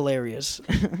hilarious.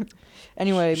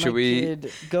 Anyway, Should we-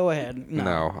 kid, go ahead.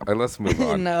 No. Let's move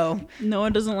on. No. No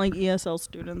one doesn't like ESL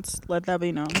students. Let that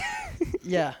be known.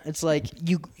 Yeah, it's like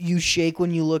you shake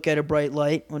when you look at a bright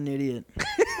light. What an idiot.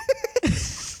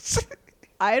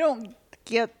 I don't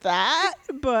get that,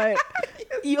 but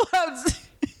you'll have.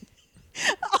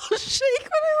 I'll shake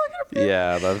when I look at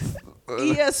Yeah, that's.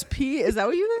 ESP. Is that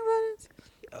what you think that is?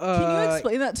 Can you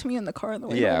explain that to me in the car on the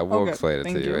way Yeah, home? we'll Okay, explain it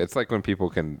thank to you. It's like when people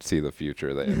can see the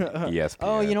future. They ESPN.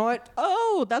 Oh, you know what?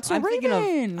 Oh, that's I'm thinking of-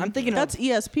 Raven. I'm thinking of- that's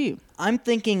ESP. I'm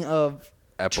thinking of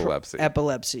Epilepsy.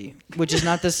 epilepsy, which is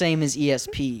not the same as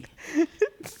ESP.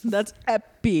 That's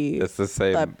Epi. It's the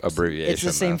same Epilepsy. It's abbreviation.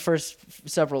 the same though. first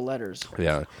several letters.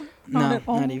 Yeah. Not No, at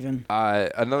all. not even.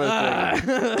 Another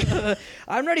thing.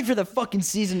 I'm ready for the fucking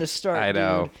season to start. I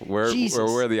know. Dude. Jesus.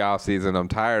 We're the off season. I'm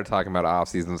tired of talking about off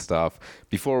season stuff.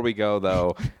 Before we go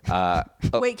though,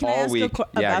 Wait, can I all ask week, a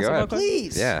yeah, go basketball ahead. question?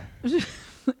 Please. Yeah.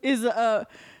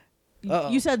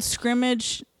 Is you said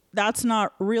scrimmage? That's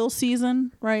not real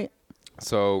season, right?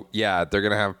 So yeah, they're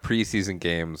gonna have preseason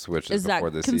games, which is Is that before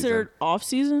the considered season. off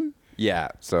season? Yeah.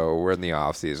 So we're in the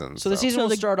off season. So the season So will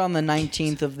the- start on the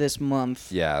 19th of this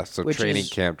month. Yeah. So which training is-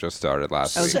 camp just started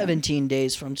last week. 17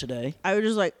 days from today. I would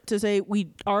just like to say we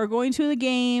are going to the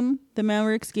game, the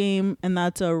Mavericks game, and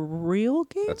that's a real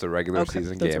game. That's a regular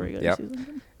season that's game. A regular Yep. season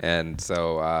game. And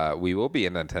so we will be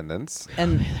in attendance.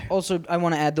 And also, I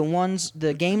want to add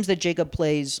the games that Jacob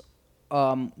plays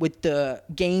with the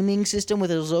gaming system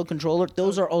with his little controller,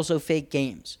 those are also fake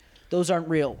games. Those aren't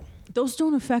real. Those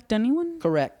don't affect anyone.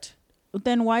 Correct.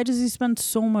 Then why does he spend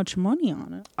so much money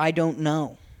on it? I don't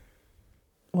know.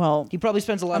 Well, He probably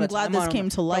spends a lot I'm of glad time this on came them.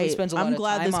 to Probably light. spends a lot I'm of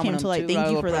glad time this on came them to light. too. Thank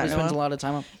you for Probably that, spends a Noah. lot of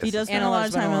time on. he does spend And a lot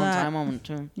of spend time a on lot of that. time on them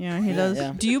too. Yeah, he Yeah, does.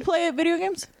 yeah. Do you play video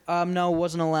games? No,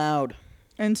 wasn't allowed.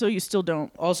 And so you still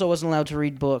don't. Also, wasn't allowed to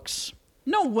read books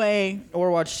No way.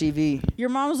 or watch TV. Your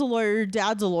mom's a lawyer. Your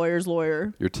dad's a lawyer's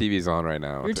lawyer. Your TV's on right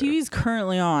now. Your TV's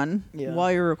currently on Yeah.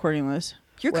 while you're recording this.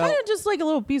 You're Well- kind of just like a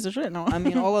little piece of shit now. I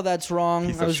mean, all of that's wrong.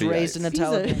 Piece I of was shit. raised in a Piece of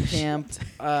Taliban shit. camp.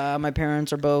 My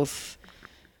parents are both.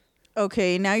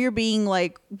 Okay, now you're being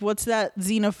like, what's that,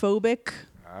 xenophobic?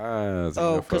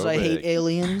 Oh, because I hate xenophobic.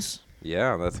 aliens.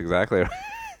 Yeah, that's exactly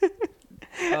right.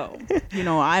 Oh, you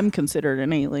know, I'm considered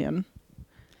an alien.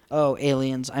 Oh,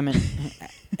 aliens. I meant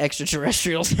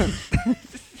extraterrestrials.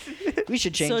 We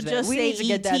should change So that. just We say need to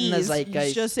get that in the ETs.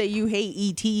 zeitgeist. Just say you hate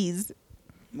ETs.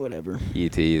 Whatever.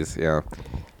 ETs, yeah.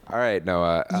 All right,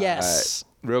 Noah. Yes.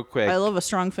 Real quick. I love a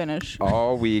strong finish.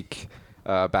 all week,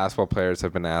 basketball players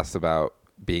have been asked about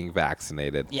being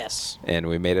vaccinated. Yes. And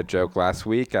we made a joke last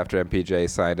week after MPJ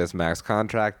signed his max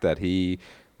contract that he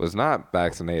was not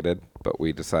vaccinated, but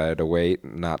we decided to wait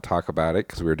and not talk about it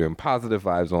because we were doing positive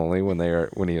vibes only when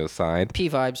he was signed. P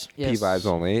vibes. Yes. P vibes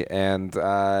only, and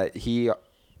he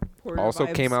Porter also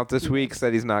vibes. came out this week,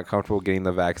 said he's not comfortable getting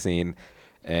the vaccine,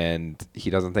 and he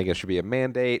doesn't think it should be a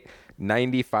mandate.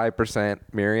 95%,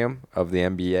 Miriam, of the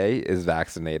NBA is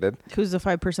vaccinated. Who's the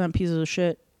 5% piece of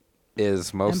shit?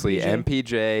 Is mostly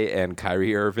MPJ and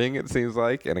Kyrie Irving, it seems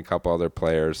like, and a couple other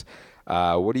players.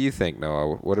 What do you think,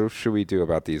 Noah? What should we do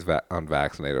about these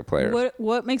unvaccinated players?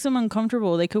 What makes them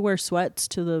uncomfortable? They could wear sweats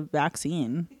to the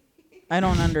vaccine. I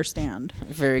don't understand.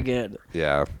 Very good.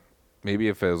 Yeah. Maybe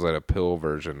if it was like a pill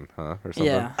version, huh? Or something.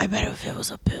 Yeah. I bet if it was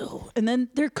a pill. And then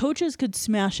their coaches could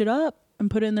smash it up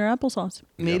and put it in their applesauce.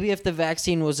 Maybe if the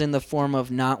vaccine was in the form of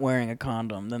not wearing a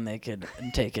condom, then they could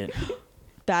take it.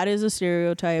 That is a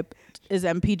stereotype. Is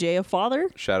MPJ a father?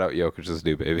 Shout out Jokic's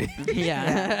new baby.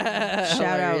 Yeah. Shout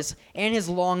out. Hilarious. And his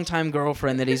longtime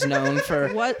girlfriend that he's known for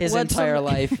his what's entire some-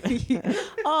 life.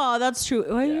 Oh, that's true.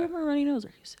 Why do you have a runny nose? Are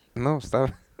you sick? No,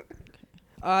 stop.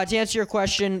 To answer your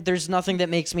question, there's nothing that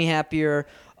makes me happier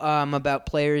about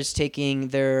players taking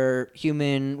their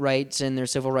human rights and their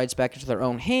civil rights back into their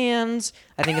own hands.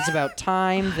 I think it's about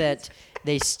time that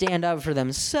they stand up for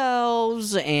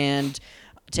themselves and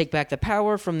take back the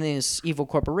power from this evil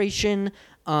corporation.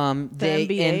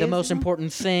 NBA And the is most now?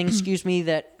 important thing,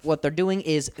 that what they're doing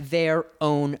is their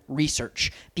own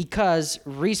research, because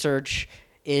research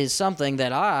is something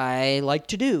that I like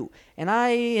to do. And I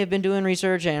have been doing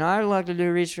research, and I like to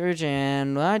do research,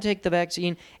 and I take the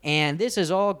vaccine, and this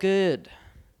is all good.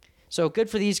 So good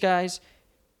for these guys.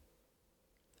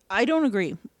 I don't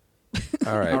agree.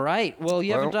 All right. All right. Well,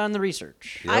 you haven't Well- done the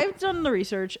research. Yep. I've done the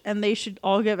research, and they should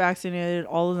all get vaccinated,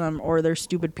 all of them, or they're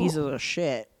stupid pieces of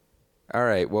shit. All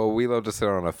right. Well, we love to sit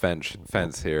on a fence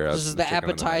here. This is the chicken and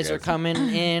the appetizer nuggets. coming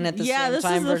in at the Yeah, same this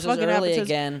time is the versus fucking early appetizer.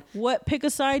 again. What? Pick a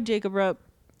side, Jacob Rupp.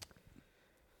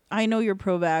 I know you're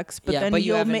pro-vax, but Yeah, then but you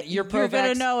you'll haven't- you're you're gonna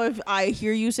pro-vax. know if I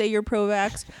hear you say you're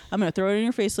pro-vax. I'm gonna throw it in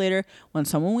your face later when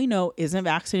someone we know isn't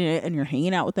vaccinated and you're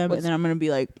hanging out with them, and then I'm gonna be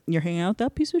like, "You're hanging out with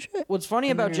that piece of shit." What's funny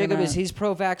And then about you're Jacob gonna- is he's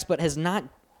pro-vax, but has not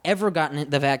ever gotten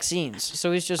the vaccines.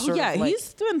 So he's just Oh sort yeah, of like,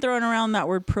 he's been throwing around that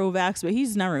word pro-vax, but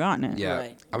he's never gotten it. Yeah,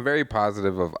 Right. I'm very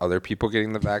positive of other people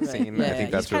getting the vaccine. yeah, I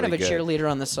think that's he's kind really of a good. cheerleader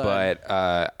on the side.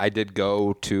 But I did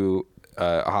go to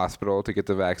a hospital to get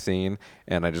the vaccine,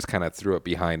 and I just kind of threw it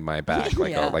behind my back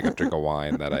like Yeah. a drink of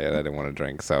wine that I didn't want to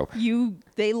drink. So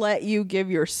They let you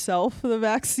give yourself the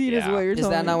vaccine, is Yeah. what you're Is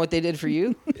telling that me. not what they did for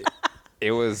you?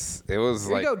 it was Here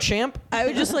like you go, champ. I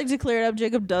would just like to clear it up.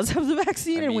 Jacob does have the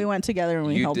vaccine, I and we mean, went together and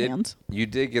we you held did hands. you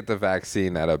did get the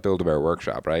vaccine at a Build-A-Bear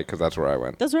workshop, right? Because that's where I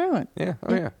went. That's where I went. Yeah.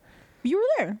 Oh yeah. You were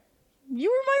there. You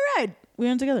were my ride. We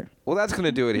went together. Well, that's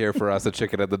gonna do it here for us at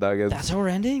Chicken and the Nuggets. That's how we're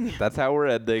ending. That's how we're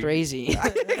ending. Crazy.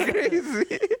 Crazy.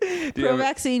 Do you Pro have-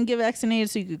 vaccine, get vaccinated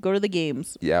so you could go to the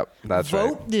games. Yep, that's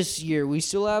Vote right. this year. We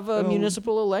still have a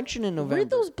municipal election in November. Read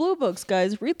those blue books,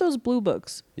 guys. Read those blue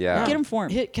books. Yeah. Get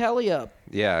informed. Hit Kelly up.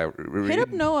 Yeah. Hit up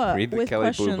Noah read the with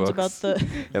Kelly Blue questions about books the.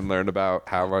 and learn about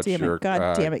how much Damn it, your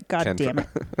God damn it, God damn it.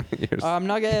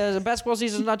 The basketball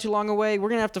season's not too long away. We're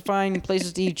gonna have to find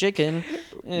places to eat chicken.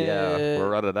 Yeah, we're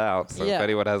running out. So yeah. if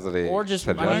anyone has any Or just-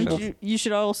 Why suggestions, don't you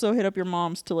should also hit up your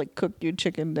moms to like cook you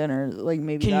chicken dinner. Like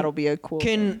maybe Can- that'll be a cool.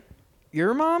 Can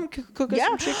your mom cook us yeah,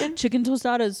 some chicken? chicken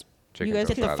tostadas. Chicken you guys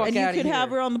tostadas. can, Get the fuck and you outta could have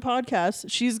here. her on the podcast.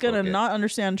 She's gonna Okay. not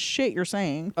understand shit you're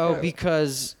saying Oh,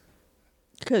 because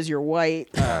because you're white.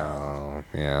 Oh,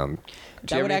 yeah. Do you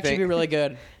that have would actually be anything- really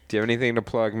good. Do you have anything to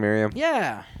plug, Miriam?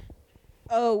 Yeah.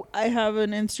 Oh, I have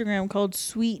an Instagram called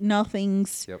Sweet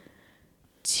Nothings Yep.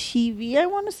 TV. I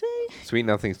want to say Sweet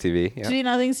Nothings TV. Yeah. Sweet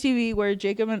Nothings TV, where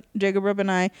Jacob Rupp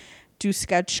and I do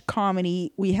sketch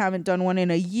comedy. We haven't done one in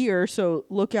a year, so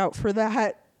look out for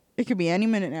that. It could be any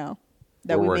minute now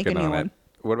that We're we make a working new on one. it.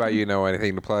 What about you? Know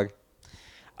anything to plug?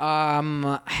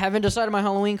 Haven't decided my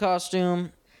Halloween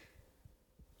costume.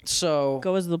 So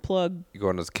Go as the plug. You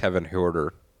going as Kevin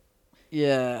Hoarder?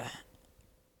 yeah.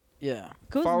 Yeah.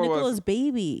 Go as Follow us. Nicola's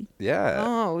baby. Yeah.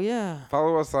 Oh yeah.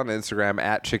 Follow us on Instagram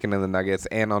at Chicken and the Nuggets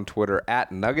and on Twitter at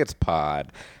NuggetsPod.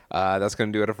 That's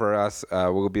going to do it for us.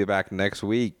 We'll be back next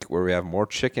week where we have more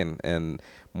chicken and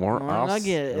more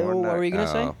nugget. What were you gonna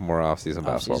say? More off-season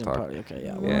basketball Off-season talk. party. Okay.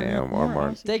 Yeah. Yeah, more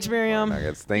Thanks, Thanks, Miriam.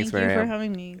 Nuggets. Thanks, Thank you for Miriam.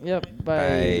 having me. Yep.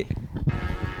 Bye. Bye.